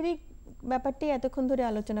শারীরিক ব্যাপারটি এতক্ষণ ধরে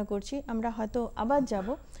আলোচনা করছি, আমরা হয়তো আবার যাব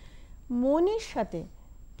মনের সাথে।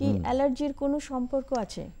 কি অ্যালার্জির কোনো সম্পর্ক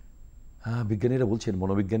আছে? হ্যাঁ, বিজ্ঞানীরা বলছেন,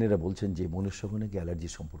 মনোবিজ্ঞানীরা বলছেন যে মনের সঙ্গে নাকি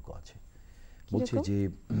অ্যালার্জির সম্পর্ক আছে। বলছে যে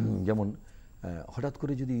যেমন হঠাৎ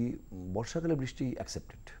করে যদি বর্ষাকালে বৃষ্টি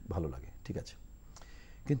অ্যাকসেপ্টেড, ভালো লাগে, ঠিক আছে,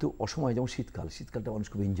 কিন্তু অসময়ে যেমন শীতকালটা মানুষ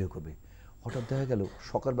খুব এনজয় করবে, হঠাৎ দেখা গেল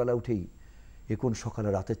সকালবেলা উঠেই এখন সকালে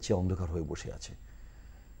রাতের চেয়ে অন্ধকার হয়ে বসে আছে।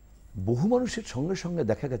 বহু মানুষের সঙ্গে সঙ্গে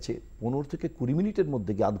দেখা গেছে 15 থেকে 20 মিনিটের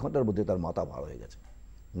মধ্যে কি আধ ঘন্টার মধ্যে তার মাথা ভার হয়ে গেছে,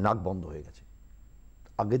 নাক বন্ধ হয়ে গেছে।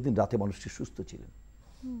 আগের দিন রাতে মানুষটি সুস্থ ছিলেন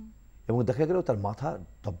এবং দেখা গেল তার মাথা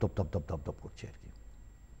ধপধপ ধপধপ ধপধপ করছে আর কি,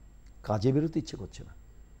 কাজে বেরোতে ইচ্ছে করছে না,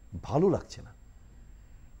 ভালো লাগছে না,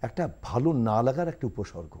 একটা ভালো না লাগার একটা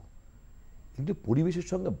উপসর্গ। কিন্তু পরিবেশের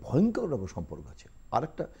সঙ্গে ভয়ঙ্কর রকম সম্পর্ক আছে। আর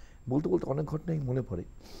একটা বলতে বলতে অনেক ঘটনাই মনে পড়ে।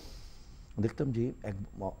 দেখতাম যে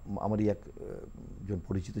আমারই একজন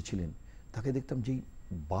পরিচিত ছিলেন, তাকে দেখতাম যেই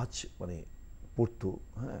বাজ মানে পড়তো,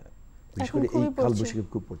 হ্যাঁ, বিশেষ করে এই কালবৈশাখী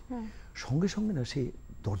খুব পড়তো, সঙ্গে সঙ্গে না সে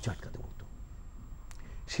দরজা আটকাতে বলতো।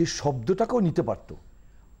 সে শব্দটাকেও নিতে পারতো,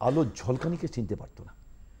 আলো ঝলকানিকে চিনতে পারতো না,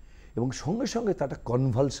 এবং সঙ্গে সঙ্গে তার একটা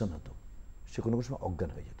কনভালশন হতো, সে কোনো কোনো সময় অজ্ঞান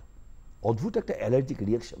হয়ে যেত। অদ্ভুত একটা অ্যালার্জিক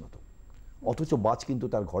রিয়াকশন হতো, অথচ বাজ কিন্তু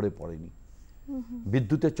তার ঘরে পড়েনি।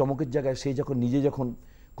 বিদ্যুতের চমকের জায়গায় সে যখন নিজে যখন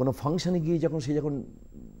কোনো ফাংশনে গিয়ে সে যখন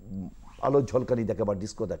আলোর ঝলকানি দেখে বা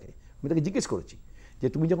ডিস্কো দেখে, আমি তাকে জিজ্ঞেস করেছি যে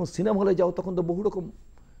তুমি যখন সিনেমা হলে যাও তখন তো বহু রকম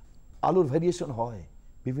আলোর ভ্যারিয়েশন হয়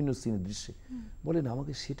বিভিন্ন সিনের দৃশ্যে, বলেন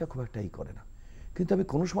আমাকে সেটা খুব একটা করে না, কিন্তু আমি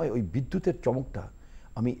কোনো সময় ওই বিদ্যুতের চমকটা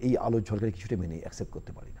আমি এই আলোর ঝলকানি কিছুটা মেনে অ্যাকসেপ্ট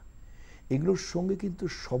করতে পারি না। এগুলোর সঙ্গে কিন্তু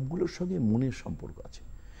সবগুলোর সঙ্গে মনের সম্পর্ক আছে।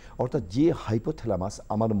 অর্থাৎ যে হাইপোথ্যালামাস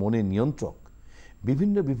আমার মনের নিয়ন্ত্রক,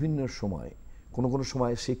 বিভিন্ন বিভিন্ন সময় কোনো কোনো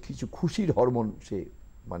সময় সে কিছু খুশির হরমোন সে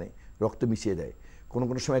মানে রক্ত মিশিয়ে দেয়, কোনো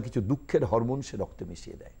কোনো সময় কিছু দুঃখের হরমোন সে রক্ত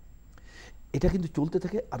মিশিয়ে দেয়। এটা কিন্তু চলতে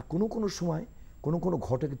থাকে, আর কোনো কোনো সময় কোনো কোনো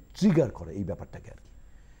ঘটনাকে ট্রিগার করে এই ব্যাপারটাকে আর কি।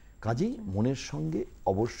 কাজেই মনের সঙ্গে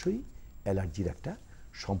অবশ্যই অ্যালার্জির একটা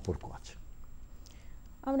সম্পর্ক আছে।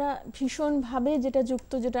 আমরা ভীষণভাবে যেটা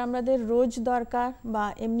যুক্ত, যেটা আমাদের রোজ দরকার বা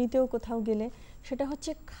এমনিতেও কোথাও গেলে, সেটা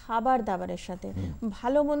হচ্ছে খাবার দাবারের সাথে।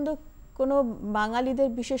 ভালো মন্দ কোনো বাঙালিদের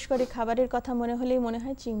বিশেষ করে খাবারের কথা মনে হলেই মনে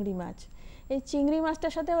হয় চিংড়ি মাছ। এই চিংড়ি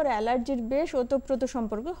মাছটার সাথে ওর অ্যালার্জির বেশ ওতপ্রোত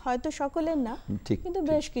সম্পর্ক, হয়তো সকলের না, কিন্তু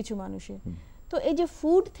বেশ কিছু মানুষের। তো এই যে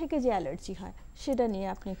ফুড থেকে যে অ্যালার্জি হয় সেটা নিয়ে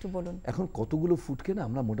আপনি একটু বলুন। এখন কতগুলো ফুডকে না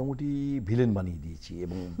আমরা মোটামুটি ভিলেন বানিয়ে দিয়েছি,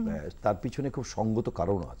 এবং তার পিছনে খুব সঙ্গত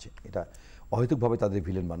কারণও আছে। এটা অহেতুকভাবে তাদের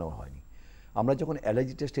ভিলেন বানানো হয়নি। আমরা যখন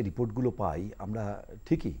অ্যালার্জি টেস্টের রিপোর্টগুলো পাই, আমরা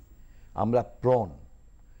ঠিকই আমরা prawn,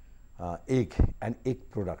 egg and egg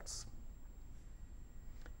products,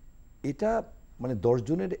 এটা মানে 10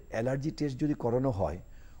 জনের অ্যালার্জি টেস্ট যদি করানো হয়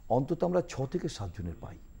অন্তত আমরা 6 থেকে 7 জনের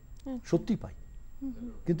পাই, সত্যি পাই।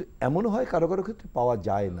 কিন্তু এমনও হয় কারো কারো ক্ষেত্রে পাওয়া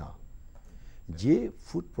যায় না। যে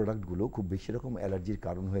ফুড প্রোডাক্টগুলো খুব বেশি রকম অ্যালার্জির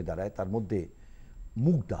কারণ হয়ে দাঁড়ায়, তার মধ্যে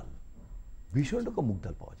মুগ ডাল, ভীষণ রকম মুগ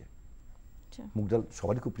ডাল পাওয়া যায়। মুগ ডাল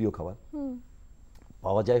সবারই খুব প্রিয় খাবার।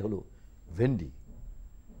 পাওয়া যায় হলো ভেন্ডি,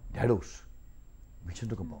 ঢেঁড়স, ভীষণ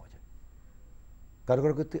রকম পাওয়া যায়। কারো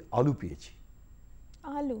কারো ক্ষেত্রে আলু পেয়েছি।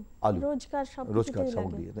 আলু রোজকার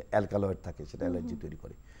সামগ্রী, অ্যালকালয়েড থাকে, সেটা অ্যালার্জি তৈরি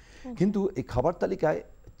করে। কিন্তু এই খাবার তালিকায়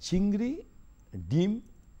চিংড়ি, ডিম,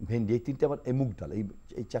 ভেন্ডি, এই তিনটে আমার, এই মুগ ডাল,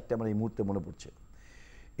 এই চারটে আমার এই মুহূর্তে মনে পড়ছে,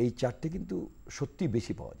 এই চারটে কিন্তু সত্যি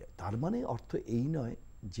বেশি পাওয়া যায়। তার মানে অর্থ এই নয়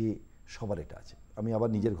যে সবার এটা আছে। আমি আবার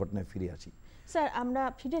নিজের ঘটনায় ফিরে আসি। স্যার আমরা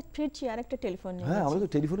ফিরছি আরেকটা টেলিফোন নিয়ে। হ্যাঁ, আমরা তো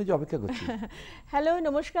টেলিফোনে যে অপেক্ষা করছি। হ্যালো,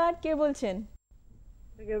 নমস্কার, কে বলছেন?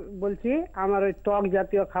 বলছি আমার ওই টক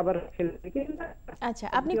জাতীয় খাবার খেলে। আচ্ছা,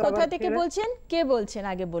 আপনি কোথা থেকে বলছেন? কে বলছেন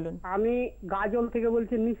আগে বলুন। আমি গাজল থেকে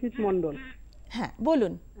বলছি, নিশিত মণ্ডল। হ্যাঁ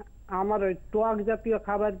বলুন। আমার ওই টক জাতীয়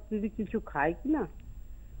খাবার যদি কিছু খাই কিনা,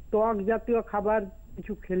 টক জাতীয় খাবার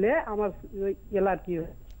কিছু খেলে আমার অ্যালার্জি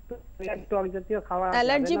হয়। টক জাতীয় খাবার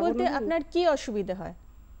অ্যালার্জি বলতে আপনার কি অসুবিধা হয়?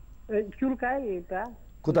 চুলকায়। এটা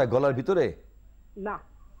কোথায়, গলার ভিতরে? না,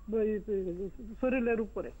 শরীরের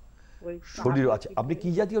উপরে। ওই শরীর আছে। আপনি কি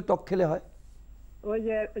জাতীয় টক খেলে হয়? ওই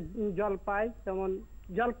যে জলপাই, যেমন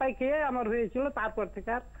জলপাই খেয়ে আমার হয়েছিল, তারপর থেকে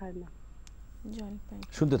আর খাই না।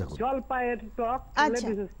 শুনতে থাকুন। জলপাইয়ের টক। আচ্ছা,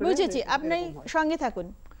 বুঝেছি, আপনি সঙ্গে থাকুন।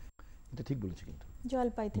 এটা ঠিক বলেছি। কিন্তু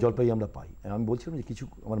জলপাই আমরা পাই। আমি বলছিলাম যে কিছু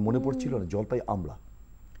আমার মনে পড়ছিল না, জলপাই, আমলা,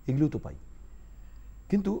 এগুলো তো পাই।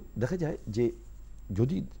 কিন্তু দেখা যায় যে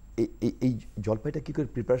যদি এই জলপাইটা কী করে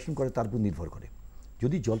প্রিপারেশন করে তার উপর নির্ভর করে।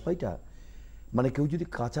 যদি জলপাইটা মানে কেউ যদি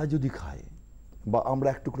কাঁচা যদি খায়, বা আমরা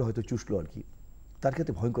এক টুকরো হয়তো চুষলো আর কি, তার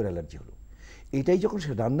ক্ষেত্রে ভয়ঙ্কর অ্যালার্জি হলো। এটাই যখন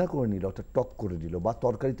সে রান্না করে নিল, অর্থাৎ টক করে দিল বা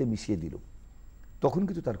তরকারিতে মিশিয়ে দিল, তখন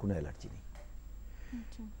কিন্তু তার কোনো অ্যালার্জি নেই।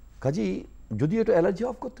 কাজেই যদি এটা অ্যালার্জি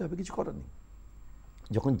অফ করতে হবে, কিছু করার নেই।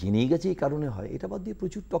 যখন জেনেই গেছে এই কারণে হয়, এটা বাদ দিয়ে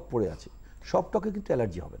প্রচুর টক পড়ে আছে, সব টকে কিন্তু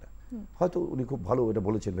অ্যালার্জি হবে না। হয়তো উনি খুব ভালো এটা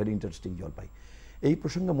বলেছেন, ভেরি ইন্টারেস্টিং জলপাই। এই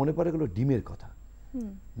প্রসঙ্গে মনে পড়ে গেল ডিমের কথা।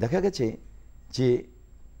 দেখা গেছে যে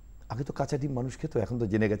আগে তো কাঁচা ডিম মানুষ খেত, এখন তো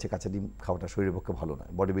জেনে গেছে কাঁচা ডিম খাওয়াটা শরীরের পক্ষে ভালো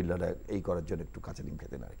নয়। বডি বিল্ডাররা এই করার জন্য একটু কাঁচা ডিম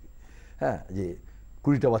খেতেন আর কি। হ্যাঁ, যে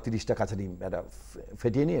 20টা বা 30টা কাঁচা ডিম একটা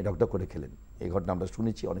ফেটিয়ে নিয়ে ডকডক করে খেলেন। এই ঘটনা আমরা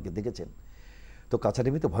শুনেছি, অনেকে দেখেছেন। তো কাঁচা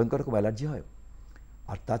ডিমে তো ভয়ঙ্কর রকম অ্যালার্জি হয়।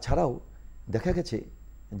 আর তাছাড়াও দেখা গেছে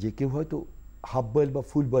যে কেউ হয়তো হাফ বয়েল বা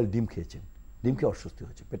ফুল বয়েল ডিম খেয়েছেন, ডিম খেয়ে অস্বস্তি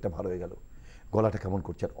হয়েছে, পেটটা ভালো হয়ে গেল, গলাটা কেমন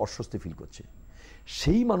করছে আর অস্বস্তি ফিল করছে।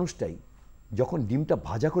 সেই মানুষটাই যখন ডিমটা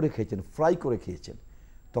ভাজা করে খেয়েছেন, ফ্রাই করে খেয়েছেন,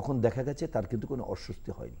 তখন দেখা গেছে তার কিন্তু কোনো অস্বস্তি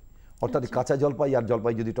হয়নি। অর্থাৎ কাঁচা জলপাই আর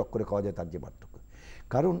জলপাই যদি টক করে খাওয়া যায়, তার যে পার্থক্য।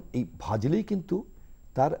 কারণ এই ভাজলেই কিন্তু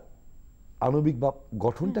তার আণবিক বা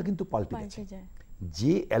গঠনটা কিন্তু পাল্টে গেছে।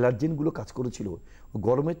 যে অ্যালার্জেনগুলো কাজ করেছিল,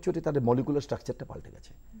 গরমের চোটে তাদের মলিকুলার স্ট্রাকচারটা পাল্টে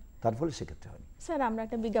গেছে, তার ফলে সেক্ষেত্রে হয়নি। স্যার, আমরা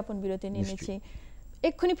একটা বিজ্ঞাপন বিরতি নিয়ে নিচ্ছি,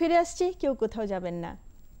 এক্ষুনি ফিরে আসছি, কেউ কোথাও যাবেন না।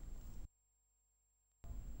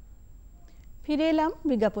 ফিরে এলাম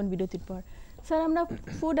বিজ্ঞাপন বিরতির পর। স্যার, আমরা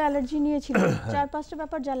ফুড অ্যালার্জি নিয়েছিলাম, 4-5টা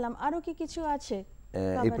ব্যাপার জানলাম, আরো কি কিছু আছে?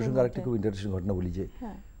 এই প্রসঙ্গে আরেকটা খুব ইন্টারেস্টিং ঘটনা বলি যে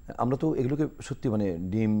আমরা তো এগুলোকে সত্যি মানে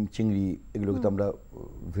ডিম, চিংড়ি, এগুলোকে তো আমরা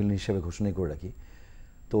ভিলেন হিসেবে ঘোষণাই করে রাখি।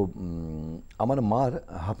 তো আমার মার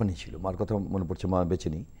হাঁপানি ছিল, মার কথা মনে পড়ছে, মা বেঁচে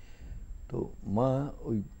নেই। তো মা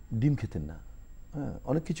ওই ডিম খেতেন না, হ্যাঁ,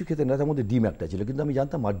 অনেক কিছু খেতেন না, তার মধ্যে ডিম একটা ছিল। কিন্তু আমি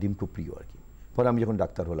জানতাম মার ডিম খুব প্রিয় আর কি। পরে আমি যখন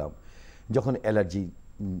ডাক্তার হলাম, যখন অ্যালার্জি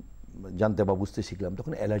জানতে বা বুঝতে শিখলাম,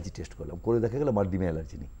 তখন অ্যালার্জি টেস্ট করলাম, করে দেখা গেল মার ডিমে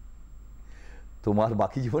অ্যালার্জি নেই। তো মার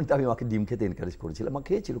বাকি জীবনটা আমি মাকে ডিম খেতে এনকারেজ করেছিলাম। মা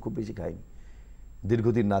খেয়েছিল, খুব বেশি খায়নি।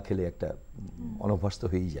 দীর্ঘদিন না খেলে একটা অনভ্যাস তো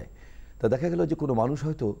হয়েই যায়। তা দেখা গেল যে কোনো মানুষ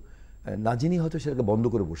হয়তো না জেনেই হয়তো সেটাকে বন্ধ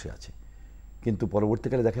করে বসে আছে, কিন্তু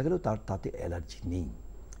পরবর্তীকালে দেখা গেল তার তাতে অ্যালার্জি নেই।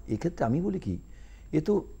 এক্ষেত্রে আমি বলি কি, এ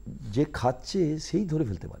তো যে খাচ্ছে সেই ধরে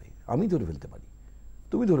ফেলতে পারে, আমি ধরে ফেলতে পারি,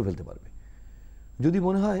 তুমি ধরে ফেলতে পারবে। যদি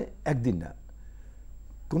মনে হয় একদিন না,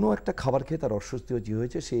 কোনো একটা খাবার খেয়ে তার অস্বস্তি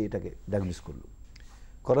হয়েছে, সে এটাকে ডায়াগনোস করলো,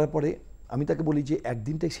 করার পরে আমি তাকে বলি যে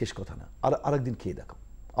একদিনটাই শেষ কথা না, আর একদিন খেয়ে দেখো।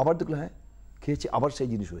 আবার দেখলো হ্যাঁ খেয়েছে, আবার সেই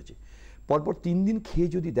জিনিস হয়েছে। পরপর 3 দিন খেয়ে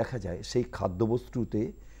যদি দেখা যায় সেই খাদ্যবস্তুতে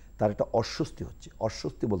তার একটা অস্বস্তি হচ্ছে,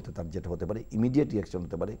 অস্বস্তি বলতে তার যেটা হতে পারে ইমিডিয়েট রিয়াকশন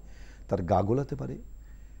হতে পারে, তার গা গোলাতে পারে,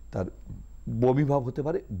 তার বমি ভাব হতে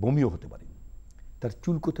পারে, বমিও হতে পারে। তার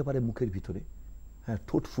চুলকোতে পারে মুখের ভিতরে, হ্যাঁ,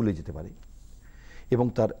 ঠোঁট ফুলে যেতে পারে, এবং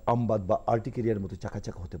তার আমবাদ বা আর্টিকেরিয়ার মতো চাকা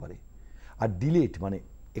চাকা হতে পারে। আর ডিলেট মানে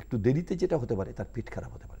একটু দেরিতে যেটা হতে পারে, তার পেট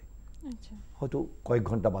খারাপ হতে পারে। হয়তো কয়েক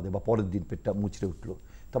ঘন্টা বাদে বা পরের দিন পেটটা মুচড়ে উঠলো,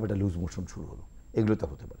 তারপর এটা লুজ মোশন শুরু হলো, এগুলো তার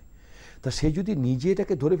হতে পারে। তা সে যদি নিজে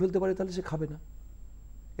এটাকে ধরে ফেলতে পারে তাহলে সে খাবে না,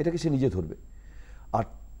 এটাকে সে নিজে ধরবে। আর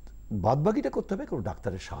বাদবাকিটা করতে হবে কোনো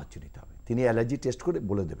ডাক্তারের সাহায্য নিতে হবে। তিনি অ্যালার্জি টেস্ট করে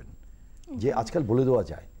বলে দেবেন, যে আজকাল বলে দেওয়া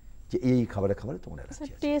যায় যে এই খাবারে খাবারে তোমার অ্যালার্জি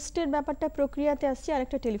আছে। টেস্টের ব্যাপারটা প্রক্রিয়াতে আসছে।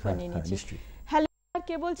 আরেকটা টেলিফোন নিয়ে নিচ্ছি। হ্যালো,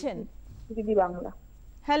 কে বলছেন? দিদি বাংলা।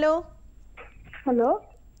 হ্যালো। হ্যালো,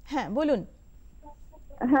 হ্যাঁ বলুন।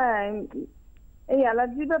 হ্যাঁ, এই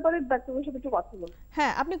অ্যালার্জির ব্যাপারে ডাক্তারের সাথে একটু কথা বলবো।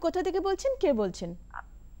 হ্যাঁ, আপনি কোথা থেকে বলছেন, কে বলছেন?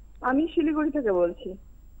 আমি শিলিগুড়ি থেকে বলছি।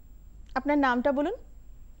 আপনার নামটা বলুন।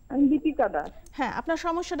 আমি দীপিকা দাস। হ্যাঁ, আপনার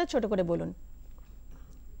সমস্যাটা ছোট করে বলুন।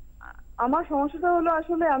 আমার সমস্যাটা হলো,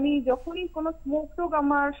 আসলে আমি যখনই কোনো স্মোক টোক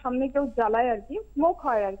আমার সামনে কেউ জ্বালায় আর কি, স্মোক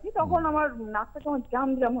হয় আর কি, তখন আমার নাকটা কেমন জাম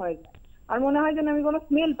জাম হয়ে যায়, আর মনে হয় যেন আমি কোনো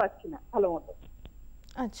স্মেল পাচ্ছি না ভালো মতো।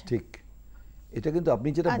 আচ্ছা, ঠিক। এটা কিন্তু আপনি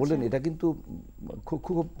যেটা বললেন, এটা কিন্তু খুব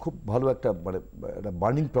খুব খুব ভালো একটা মানে একটা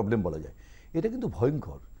বার্নিং প্রবলেম বলা যায়। এটা কিন্তু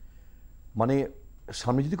ভয়ঙ্কর। মানে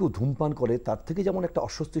সামনে যদি কেউ ধূমপান করে, তার থেকে যেমন একটা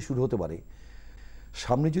অস্বস্তি শুরু হতে পারে,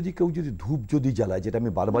 সামনে যদি কেউ যদি ধূপ যদি জ্বালায়, যেটা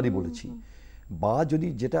আমি বারবারই বলেছি, বা যদি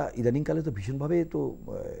যেটা ইদানিংকালে তো ভীষণভাবে তো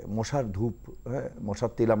মশার ধূপ, হ্যাঁ,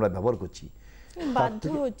 মশার তেল আমরা ব্যবহার করছি,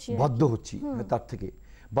 বাধ্য হচ্ছি তার থেকে,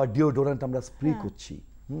 বা ডিওডোরেন্ট আমরা স্প্রে করছি।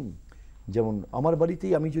 যেমন আমার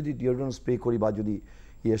বাড়িতেই আমি যদি ডিওডোরেন্ট স্প্রে করি, বা যদি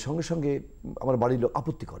সঙ্গে সঙ্গে আমার বাড়ির লোক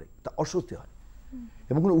আপত্তি করে, তা অস্বস্তি হয়,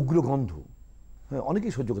 এবং কোনো উগ্র গন্ধ, হ্যাঁ,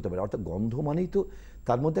 অনেকেই সহ্য করতে পারে। অর্থাৎ গন্ধ মানেই তো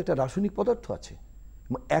তার মধ্যে একটা রাসায়নিক পদার্থ আছে,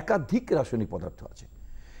 একাধিক রাসায়নিক পদার্থ আছে।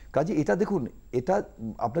 কাজে এটা দেখুন, এটা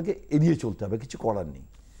আপনাকে এড়িয়ে চলতে হবে, কিছু করার নেই।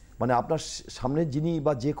 মানে আপনার সামনে যিনি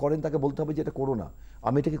বা যে করেন তাকে বলতে হবে যে এটা করো না,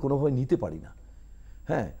 আমি এটাকে কোনোভাবে নিতে পারি না,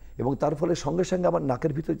 হ্যাঁ। এবং তার ফলে সঙ্গে সঙ্গে আমার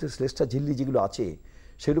নাকের ভিতরে যে শ্লেষ্টা ঝিল্লি যেগুলো আছে,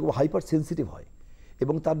 সেগুলো খুব হাইপার সেন্সিটিভ হয়,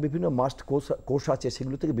 এবং তার বিভিন্ন মাস্ট কোষ আছে,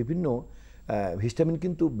 সেগুলো থেকে বিভিন্ন হিস্টামিন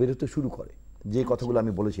কিন্তু বেরোতে শুরু করে। যে কথাগুলো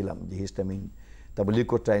আমি বলেছিলাম, যে হিস্টামিন, তারপর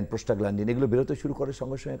লিউকোট্রাইন, প্রোস্টাগ্ল্যান্ডিন, এগুলো বেরোতে শুরু করে।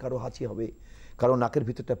 সঙ্গে সঙ্গে কারো হাঁচি হবে, কারো নাকের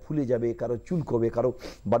ভিতরটা ফুলে যাবে, কারো চুলকবে, কারো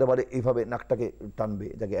বারে বারে এইভাবে নাকটাকে টানবে,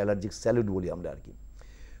 যাকে অ্যালার্জিক স্যালুড বলি আমরা আর কি।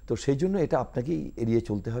 তো সেই জন্য এটা আপনাকেই এড়িয়ে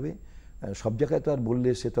চলতে হবে। সব জায়গায় তো আর বললে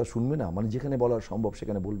সে তো আর শুনবে না, মানে যেখানে বলা সম্ভব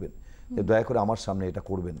সেখানে বলবেন যে দয়া করে আমার সামনে এটা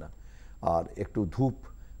করবেন না, আর একটু ধূপ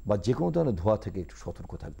বা যে কোনো ধরনের ধোঁয়া থেকে একটু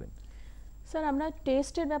সতর্ক থাকবেন। স্যার, আমরা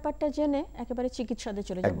টেস্টের ব্যাপারটা জেনে একেবারে চিকিৎসাতে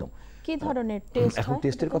চলে যাব। কি ধরনের টেস্ট হয়? এখন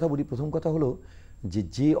টেস্টের কথা বলি। প্রথম কথা হলো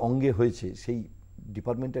যে অঙ্গে হয়েছে সেই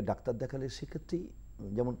ডিপার্টমেন্টের ডাক্তার দেখালে, সেক্ষেত্রেই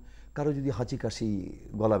যেমন কারো যদি হাঁচি কাশি,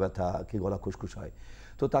 গলা ব্যথা, কি গলা খুসখুস হয়,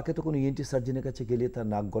 তো তাকে তো কোনো ইএনটি সার্জনের কাছে গেলে তার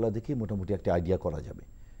নাক গলা দেখে মোটামুটি একটা আইডিয়া করা যাবে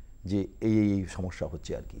যে এই এই সমস্যা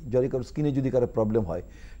হচ্ছে আর কি। যদি কারো স্কিনে যদি কারো প্রবলেম হয়,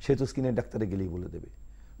 সে তো স্কিনের ডাক্তারে গেলেই বলে দেবে।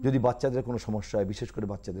 যদি বাচ্চাদের কোনো সমস্যা হয়, বিশেষ করে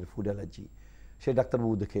বাচ্চাদের ফুড অ্যালার্জি, সে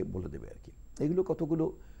ডাক্তারবাবু দেখে বলে দেবে আর কি। এগুলো কতগুলো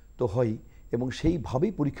তো হয়, এবং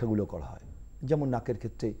সেইভাবেই পরীক্ষাগুলো করা হয়। যেমন নাকের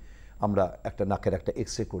ক্ষেত্রে আমরা একটা নাকের একটা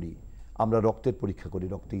এক্সরে করি, আমরা রক্তের পরীক্ষা করি,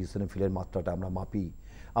 রক্তে ইসিনোফিলের মাত্রাটা আমরা মাপি,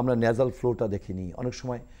 আমরা ন্যাজাল ফ্লোটা দেখে নিই, অনেক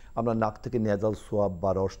সময় আমরা নাক থেকে ন্যাজাল সোয়াব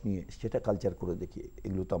বা রস নিয়ে সেটা কালচার করে দেখি,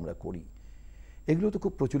 এগুলো তো আমরা করি। এগুলো তো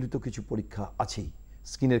খুব প্রচলিত কিছু পরীক্ষা আছেই।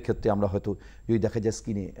 স্কিনের ক্ষেত্রে আমরা হয়তো যদি দেখা যায়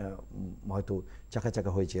স্কিনে হয়তো চাকা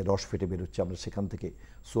চাকা হয়েছে, রস ফেটে বেরোচ্ছে, আমরা সেখান থেকে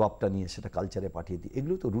সোয়াবটা নিয়ে সেটা কালচারে পাঠিয়ে দিই,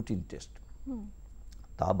 এগুলো তো রুটিন টেস্ট।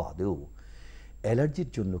 তা বাদেও অ্যালার্জির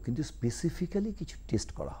জন্য কিন্তু স্পেসিফিক্যালি কিছু টেস্ট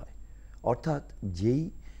করা হয়, অর্থাৎ যেই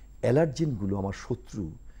অ্যালার্জেনগুলো আমার শত্রু,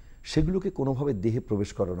 সেগুলোকে কোনোভাবে দেহে প্রবেশ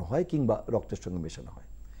করানো হয় কিংবা রক্তের সঙ্গে মেশানো হয়।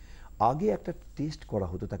 আগে একটা টেস্ট করা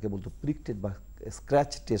হতো, তাকে বলতো প্রিকটেড বা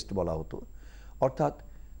স্ক্র্যাচ টেস্ট বলা হতো, অর্থাৎ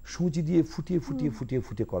সুজি দিয়ে ফুটিয়ে ফুটিয়ে ফুটিয়ে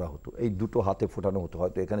ফুটিয়ে করা হতো। এই দুটো হাতে ফোটানো হতো,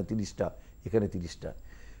 হয়তো এখানে 30টা, এখানে 30টা।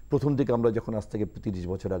 প্রথম দিকে আমরা যখন আজ থেকে 30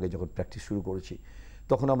 বছর আগে যখন প্র্যাকটিস শুরু করেছি,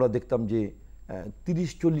 তখন আমরা দেখতাম যে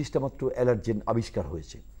 30-40টা মাত্র অ্যালার্জেন আবিষ্কার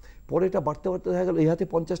হয়েছে। পরে এটা বাড়তে বাড়তে দেখা গেল এই হাতে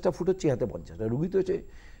 50টা ফুটোচ্ছে, এই হাতে 50টা। রুগী তো হচ্ছে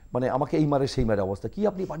মানে আমাকে এই মারে সেই মারে অবস্থা, কি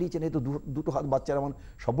আপনি পাঠিয়েছেন, এই তো দুটো হাত বাচ্চারা আমার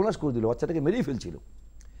সর্বনাশ করে দিল, বাচ্চাটাকে মেরেই ফেলছিল।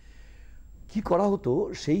 কি করা হতো,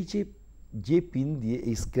 সেই যে পিন দিয়ে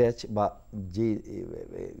এই স্ক্র্যাচ বা যে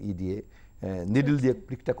দিয়ে নিডল দিয়ে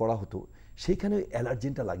প্রিকটা করা হতো, সেইখানে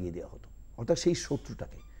অ্যালার্জেনটা লাগিয়ে দেওয়া হতো, অর্থাৎ সেই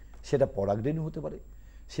শত্রুটাকে। সেটা পরাগরেণু হতে পারে,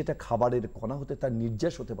 সেটা খাবারের কণা হতে, তার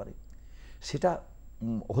নির্যাস হতে পারে, সেটা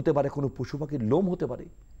হতে পারে কোনো পশু পাখির লোম হতে পারে,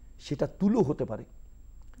 সেটা তুলো হতে পারে,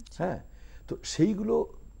 হ্যাঁ। তো সেইগুলো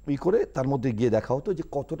করে তার মধ্যে গিয়ে দেখা হতো যে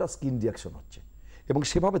কতটা স্কিন রিয়াকশন হচ্ছে, এবং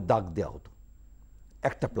সেভাবে দাগ দেওয়া হতো,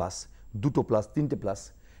 1টা প্লাস, 2টো প্লাস, 3টে প্লাস,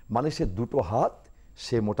 মানে সে 2টো হাত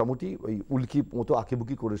সে মোটামুটি ওই উল্কি মতো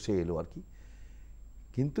আঁকিবুকি করে সে এলো আর কি।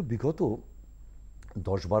 কিন্তু বিগত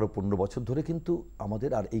 10-12-15 বছর ধরে কিন্তু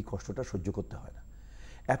আমাদের আর এই কষ্টটা সহ্য করতে হয় না।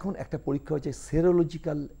 এখন একটা পরীক্ষা হচ্ছে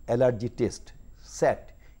সেরোলজিক্যাল অ্যালার্জি টেস্ট, স্যাট,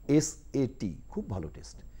 SAT, খুব ভালো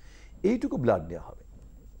টেস্ট। এইটুকু ব্লাড নেওয়া হবে,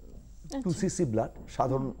 2 cc ব্লাড,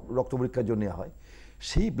 সাধারণ রক্ত পরীক্ষার জন্য নেওয়া হয়।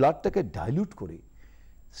 সেই ব্লাডটাকে ডাইলিউট করে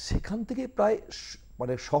সেখান থেকে প্রায়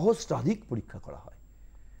মানে সহস্রাধিক পরীক্ষা করা হয়,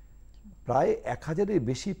 প্রায় 1000-এর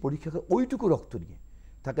বেশি পরীক্ষা করে ওইটুকু রক্ত নিয়ে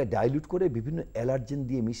তাকে ডাইলিউট করে বিভিন্ন অ্যালার্জেন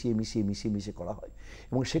দিয়ে মিশিয়ে করা হয়,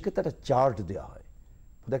 এবং সেক্ষেত্রে একটা চার্ট দেওয়া হয়।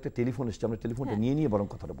 একটা টেলিফোন এসছে, আমরা টেলিফোনটা নিয়ে বরং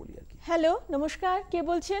কথাটা বলি আর কি। হ্যালো, নমস্কার, কে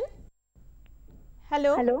বলছেন?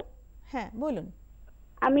 হ্যালো হ্যালো, হ্যাঁ বলুন।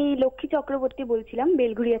 আমি লক্ষ্মী চক্রবর্তী বলছিলাম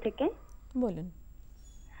বেলঘুরিয়া থেকে। বলুন।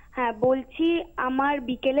 হ্যাঁ, বলছি আমার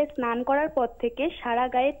বিকেলে স্নান করার পর থেকে সারা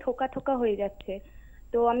গায়ে থোকা থোকা হয়ে যাচ্ছে।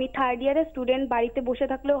 তো আমি 3rd ইয়ারের স্টুডেন্ট, বাড়িতে বসে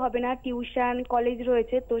থাকলেও হবে না, টিউশন কলেজ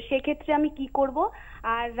রয়েছে। তো সেক্ষেত্রে আমি কি করব?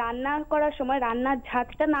 আর রান্না করার সময় রান্নার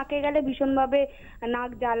ঝাঁজটা নাকে গেলে ভীষণভাবে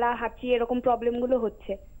নাক জ্বালা, হাঁচি এরকম প্রবলেমগুলো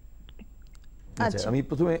হচ্ছে। আচ্ছা, আমি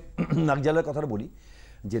প্রথমে নাক জ্বালার কথাটা বলি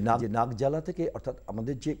যে নাক জ্বালা থেকে, অর্থাৎ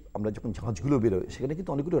আমাদের যে আমরা যখন ঝাঁঝগুলো বেরোয় সেখানে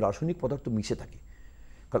কিন্তু অনেকগুলো রাসায়নিক পদার্থ মিশে থাকে।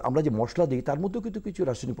 কারণ আমরা যে মশলা দিই তার মধ্যেও কিন্তু কিছু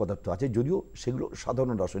রাসায়নিক পদার্থ আছে, যদিও সেগুলো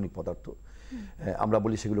সাধারণ রাসায়নিক পদার্থ, আমরা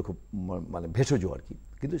বলি সেগুলো খুব মানে ভেষজ আর কি,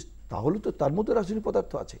 কিন্তু তাহলে তো তার মধ্যে রাসায়নিক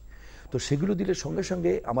পদার্থ আছে। তো সেগুলো দিলে সঙ্গে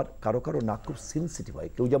সঙ্গে আমার কারো নাক খুব সেন্সিটিভ হয়।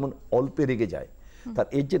 কেউ যেমন অল্পে রেগে যায়, তার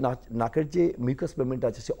এর যে নাকের যে মিউকাস মেমব্রেনটা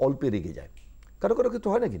আছে সে অল্পে রেগে যায়। কারো কিন্তু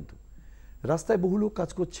হয় না, কিন্তু রাস্তায় বহু লোক কাজ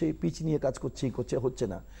করছে, পিচ নিয়ে কাজ করছে, হচ্ছে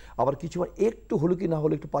না। আবার কিছু একটু হলো কি না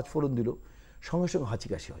হলো, একটু 5 ফোড়ন দিল, সঙ্গে সঙ্গে হাঁচি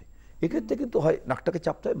কাশি হয়। এক্ষেত্রে কিন্তু হয় নাকটাকে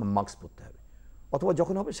চাপতে হবে, মাস্ক পরতে হবে, অথবা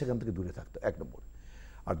যখন হবে সেখান থেকে দূরে থাকতে, 1 নম্বর।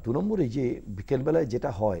 আর 2 নম্বরে যে বিকেলবেলায়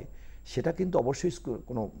যেটা হয় সেটা কিন্তু অবশ্যই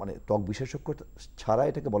কোনো মানে ত্বক বিশেষজ্ঞ ছাড়া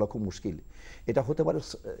এটাকে বলা খুব মুশকিল। এটা হতে পারে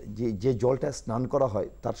যে জলটা স্নান করা হয়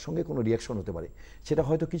তার সঙ্গে কোনো রিয়াকশন হতে পারে, সেটা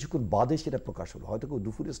হয়তো কিছুক্ষণ বাদে সেটা প্রকাশ হলো, হয়তো কেউ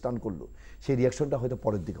দুপুরে স্নান করলো, সেই রিয়াকশনটা হয়তো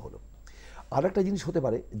পরের দিকে হলো। আর একটা জিনিস হতে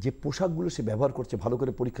পারে যে পোশাকগুলো সে ব্যবহার করছে, ভালো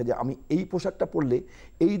করে পরীক্ষা, যে আমি এই পোশাকটা পরলে,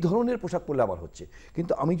 এই ধরনের পোশাক পরলে আমার হচ্ছে,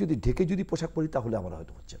 কিন্তু আমি যদি ঢেকে যদি পোশাক পরি তাহলে আমার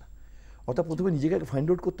হয়তো হচ্ছে না। অর্থাৎ প্রথমে নিজেকে ফাইন্ড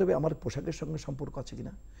আউট করতে হবে আমার পোশাকের সঙ্গে সম্পর্ক আছে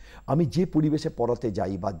কিনা, আমি যে পরিবেশে পড়াতে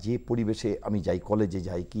যাই বা যে পরিবেশে আমি যাই, কলেজে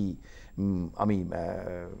যাই কি আমি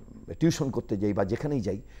টিউশন করতে যাই বা যেখানেই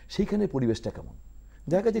যাই, সেইখানে পরিবেশটা কেমন।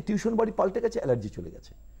 দেখা গেছে টিউশন বাড়ি পাল্টে গেছে, অ্যালার্জি চলে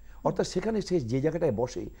গেছে, অর্থাৎ সেখানে সে যে জায়গাটায়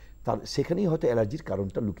বসে তার সেখানেই হয়তো অ্যালার্জির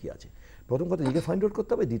কারণটা লুকিয়ে আছে। প্রথম কথা নিজেকে ফাইন্ড আউট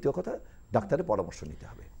করতে হবে, দ্বিতীয় কথা ডাক্তারের পরামর্শ নিতে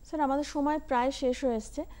হবে। স্যার, আমাদের সময় প্রায় শেষ হয়ে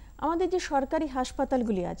এসছে। আমাদের যে সরকারি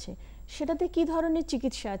হাসপাতালগুলি আছে সেটাতে কি ধরনের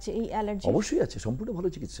চিকিৎসা আছে এই অ্যালার্জি? অবশ্যই আছে, সম্পূর্ণ ভালো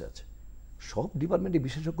চিকিৎসা আছে, সব ডিপার্টমেন্টে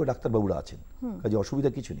বিশেষজ্ঞ ডাক্তারবাবুরা আছেন, কাজে অসুবিধা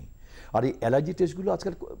কিছু নেই। আর এই অ্যালার্জি টেস্টগুলো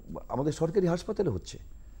আজকাল আমাদের সরকারি হাসপাতালে হচ্ছে।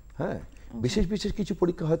 হ্যাঁ, বিশেষ কিছু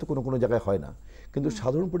পরীক্ষা হয়তো কোনো জায়গায় হয় না, কিন্তু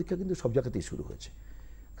সাধারণ পরীক্ষা কিন্তু সব জায়গাতেই শুরু হয়েছে।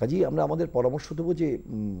 কাজেই আমরা আমাদের পরামর্শ দেবো যে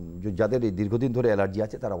যাদের এই দীর্ঘদিন ধরে অ্যালার্জি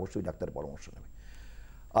আছে তারা অবশ্যই ডাক্তারের পরামর্শ নেবে।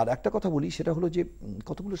 আর একটা কথা বলি, সেটা হলো যে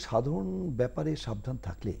কতগুলো সাধারণ ব্যাপারে সাবধান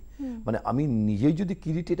থাকলে, মানে আমি নিজেই যদি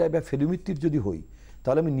কিরিটিটাই বা ফেলুমিত্তির যদি হই,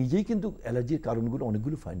 তাহলে আমি নিজেই কিন্তু অ্যালার্জির কারণগুলো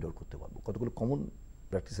অনেকগুলো ফাইন্ড আউট করতে পারবো। কতগুলো কমন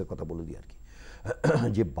প্র্যাকটিসের কথা বলে দিই আর কি।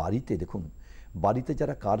 যে বাড়িতে দেখুন, বাড়িতে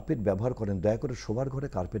যারা কার্পেট ব্যবহার করেন, দয়া করে শোবার ঘরে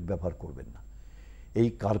কার্পেট ব্যবহার করবেন না। এই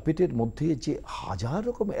কার্পেটের মধ্যে যে হাজার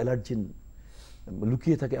রকম অ্যালার্জেন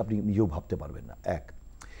লুকিয়ে থাকে আপনি নিজেও ভাবতে পারবেন না। 1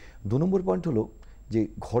 2 নম্বর পয়েন্ট হলো যে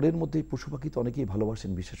ঘরের মধ্যে পশু পাখি তো অনেকেই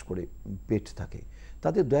ভালোবাসেন, বিশেষ করে পেট থাকে,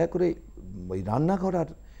 তাদের দয়া করে ওই রান্নাঘর আর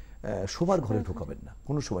শোবার ঘরে ঢোকাবেন না,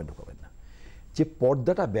 কোনো সময় ঢোকাবেন না। যে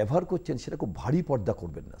পর্দাটা ব্যবহার করছেন সেটা খুব ভারী পর্দা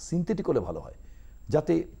করবেন না, সিনথেটিক হলে ভালো হয়,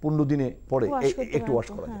 যাতে 15 দিনে পরে একটু ওয়াশ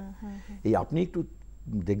করা যায়। এই আপনি একটু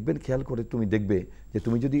দেখবেন, খেয়াল করে তুমি দেখবে যে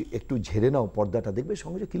তুমি যদি একটু ঝেড়ে নাও পর্দাটা, দেখবে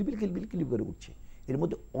সঙ্গে কিলবিল করে উঠছে। এর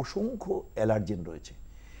মধ্যে অসংখ্য অ্যালার্জেন রয়েছে।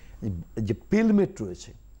 যে পেলমেট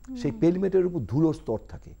রয়েছে, সেই পেলমেটের উপর ধুলোর স্তর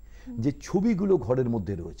থাকে, যে ছবিগুলো ঘরের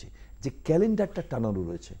মধ্যে রয়েছে, যে ক্যালেন্ডারটা টানানো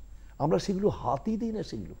রয়েছে, আমরা সেগুলো হাতই দিই না,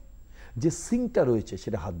 সেগুলো যে সিঙ্কটা রয়েছে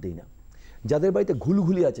সেটা হাত দিই না, যাদের বাড়িতে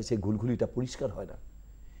ঘুলঘুলি আছে সেই ঘুলঘুলিটা পরিষ্কার হয় না,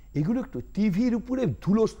 এগুলো একটু টিভির উপরে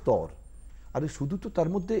ধুলো স্তর। আরে শুধু তো তার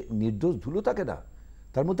মধ্যে নির্দোষ ধুলো থাকে না,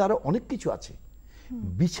 তার মধ্যে আরো অনেক কিছু আছে।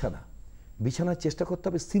 বিছানার চেষ্টা করতে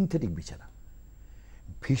হবে সিনথেটিক বিছানা।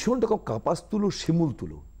 ভীষণ রকম কাপাস তুলো, শিমুল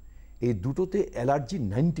তুলো, এই দুটোতে অ্যালার্জি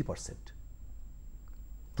 90%।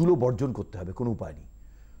 তুলো বর্জন করতে হবে, কোনো উপায় নেই।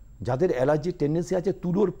 যাদের অ্যালার্জির টেন্ডেন্সি আছে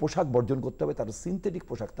তুলোর পোশাক বর্জন করতে হবে, তারা সিনথেটিক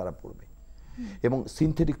পোশাক তারা পরবে। এবং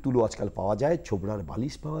সিনথেটিক তুলো আজকাল পাওয়া যায়, ছোবড়ার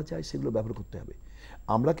বালিশ পাওয়া যায়, সেগুলো ব্যবহার করতে হবে।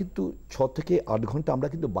 আমরা কিন্তু 6 থেকে 8 ঘন্টা আমরা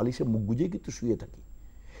কিন্তু বালিশে মুখ গুজেই কিন্তু শুয়ে থাকি,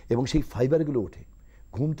 এবং সেই ফাইবারগুলো ওঠে।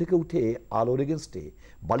 ঘুম থেকে উঠে আলোর এগেনস্টে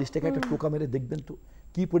বালিশটাকে একটা টোকা মেরে দেখবেন তো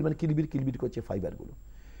কি পরিমাণ কিলবির করছে ফাইবারগুলো।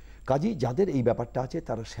 কাজেই যাদের এই ব্যাপারটা আছে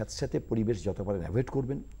তারা স্যাঁতস্যাঁতে পরিবেশ যত পারেন অ্যাভয়েড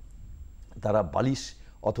করবেন। তারা বালিশ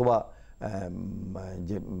অথবা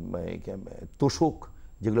যে তোষক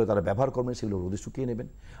যেগুলো তারা ব্যবহার করবেন সেগুলো রোদে শুকিয়ে নেবেন।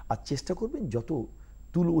 আর চেষ্টা করবেন যত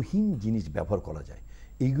তুলোহীন জিনিস ব্যবহার করা যায়।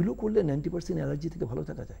 এইগুলো করলে 90% অ্যালার্জি থেকে ভালো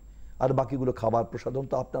থাকা যায়। আর বাকিগুলো খাবার প্রসাধন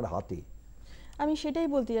তো আপনার হাতে। আমি সেটাই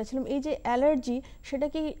বলতে যাচ্ছিলাম, এই যে অ্যালার্জি সেটা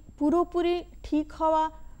কি পুরোপুরি ঠিক হওয়া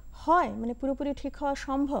হয়, মানে পুরোপুরি ঠিক হওয়া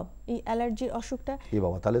সম্ভব এই অ্যালার্জির অসুখটা? এ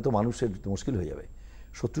বাবা, তাহলে তো মানুষের মুশকিল হয়ে যাবে।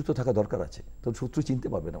 শত্রু তো থাকা দরকার আছে, তো শত্রু চিনতে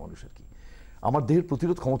পারবে না মানুষের কি। আমার দেহের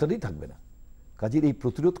প্রতিরোধ ক্ষমতাটাই থাকবে না। কাজের এই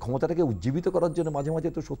প্রতিরোধ ক্ষমতাটাকে উজ্জীবিত করার জন্য মাঝে মাঝে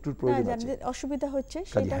তো শত্রুর প্রয়োজন আছে। যাদের অসুবিধা হচ্ছে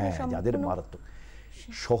যাদের মারাত্মক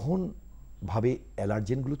সহন ভাবে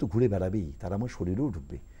অ্যালার্জেনগুলো তো ঘুরে বেড়াবেই, তারা আমার শরীরেও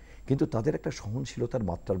ঢুকবে, কিন্তু তাদের একটা সহনশীলতার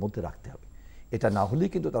মাত্রার মধ্যে রাখতে হবে। এটা না হলেই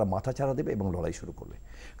কিন্তু তারা মাথা ছাড়া দেবে এবং লড়াই শুরু করবে।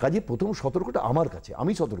 কাজে প্রথম সতর্কটা আমার কাছে,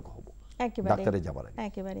 আমি সতর্ক হব ডাক্তারে যাবার আগে।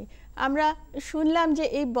 একেবারে আমরা শুনলাম যে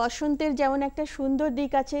এই বসন্তের যেমন একটা সুন্দর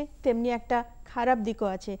দিক আছে তেমনি একটা খারাপ দিকও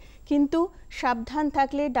আছে, কিন্তু সাবধান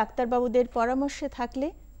থাকলে, ডাক্তারবাবুদের পরামর্শে থাকলে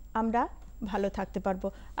আমরা ভালো থাকতে পারবো।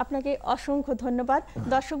 আপনাকে অসংখ্য ধন্যবাদ।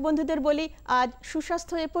 দর্শক বন্ধুদের বলি, আজ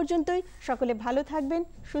সুস্বাস্থ্য এ পর্যন্তই। সকলে ভালো থাকবেন,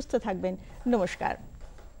 সুস্থ থাকবেন। নমস্কার।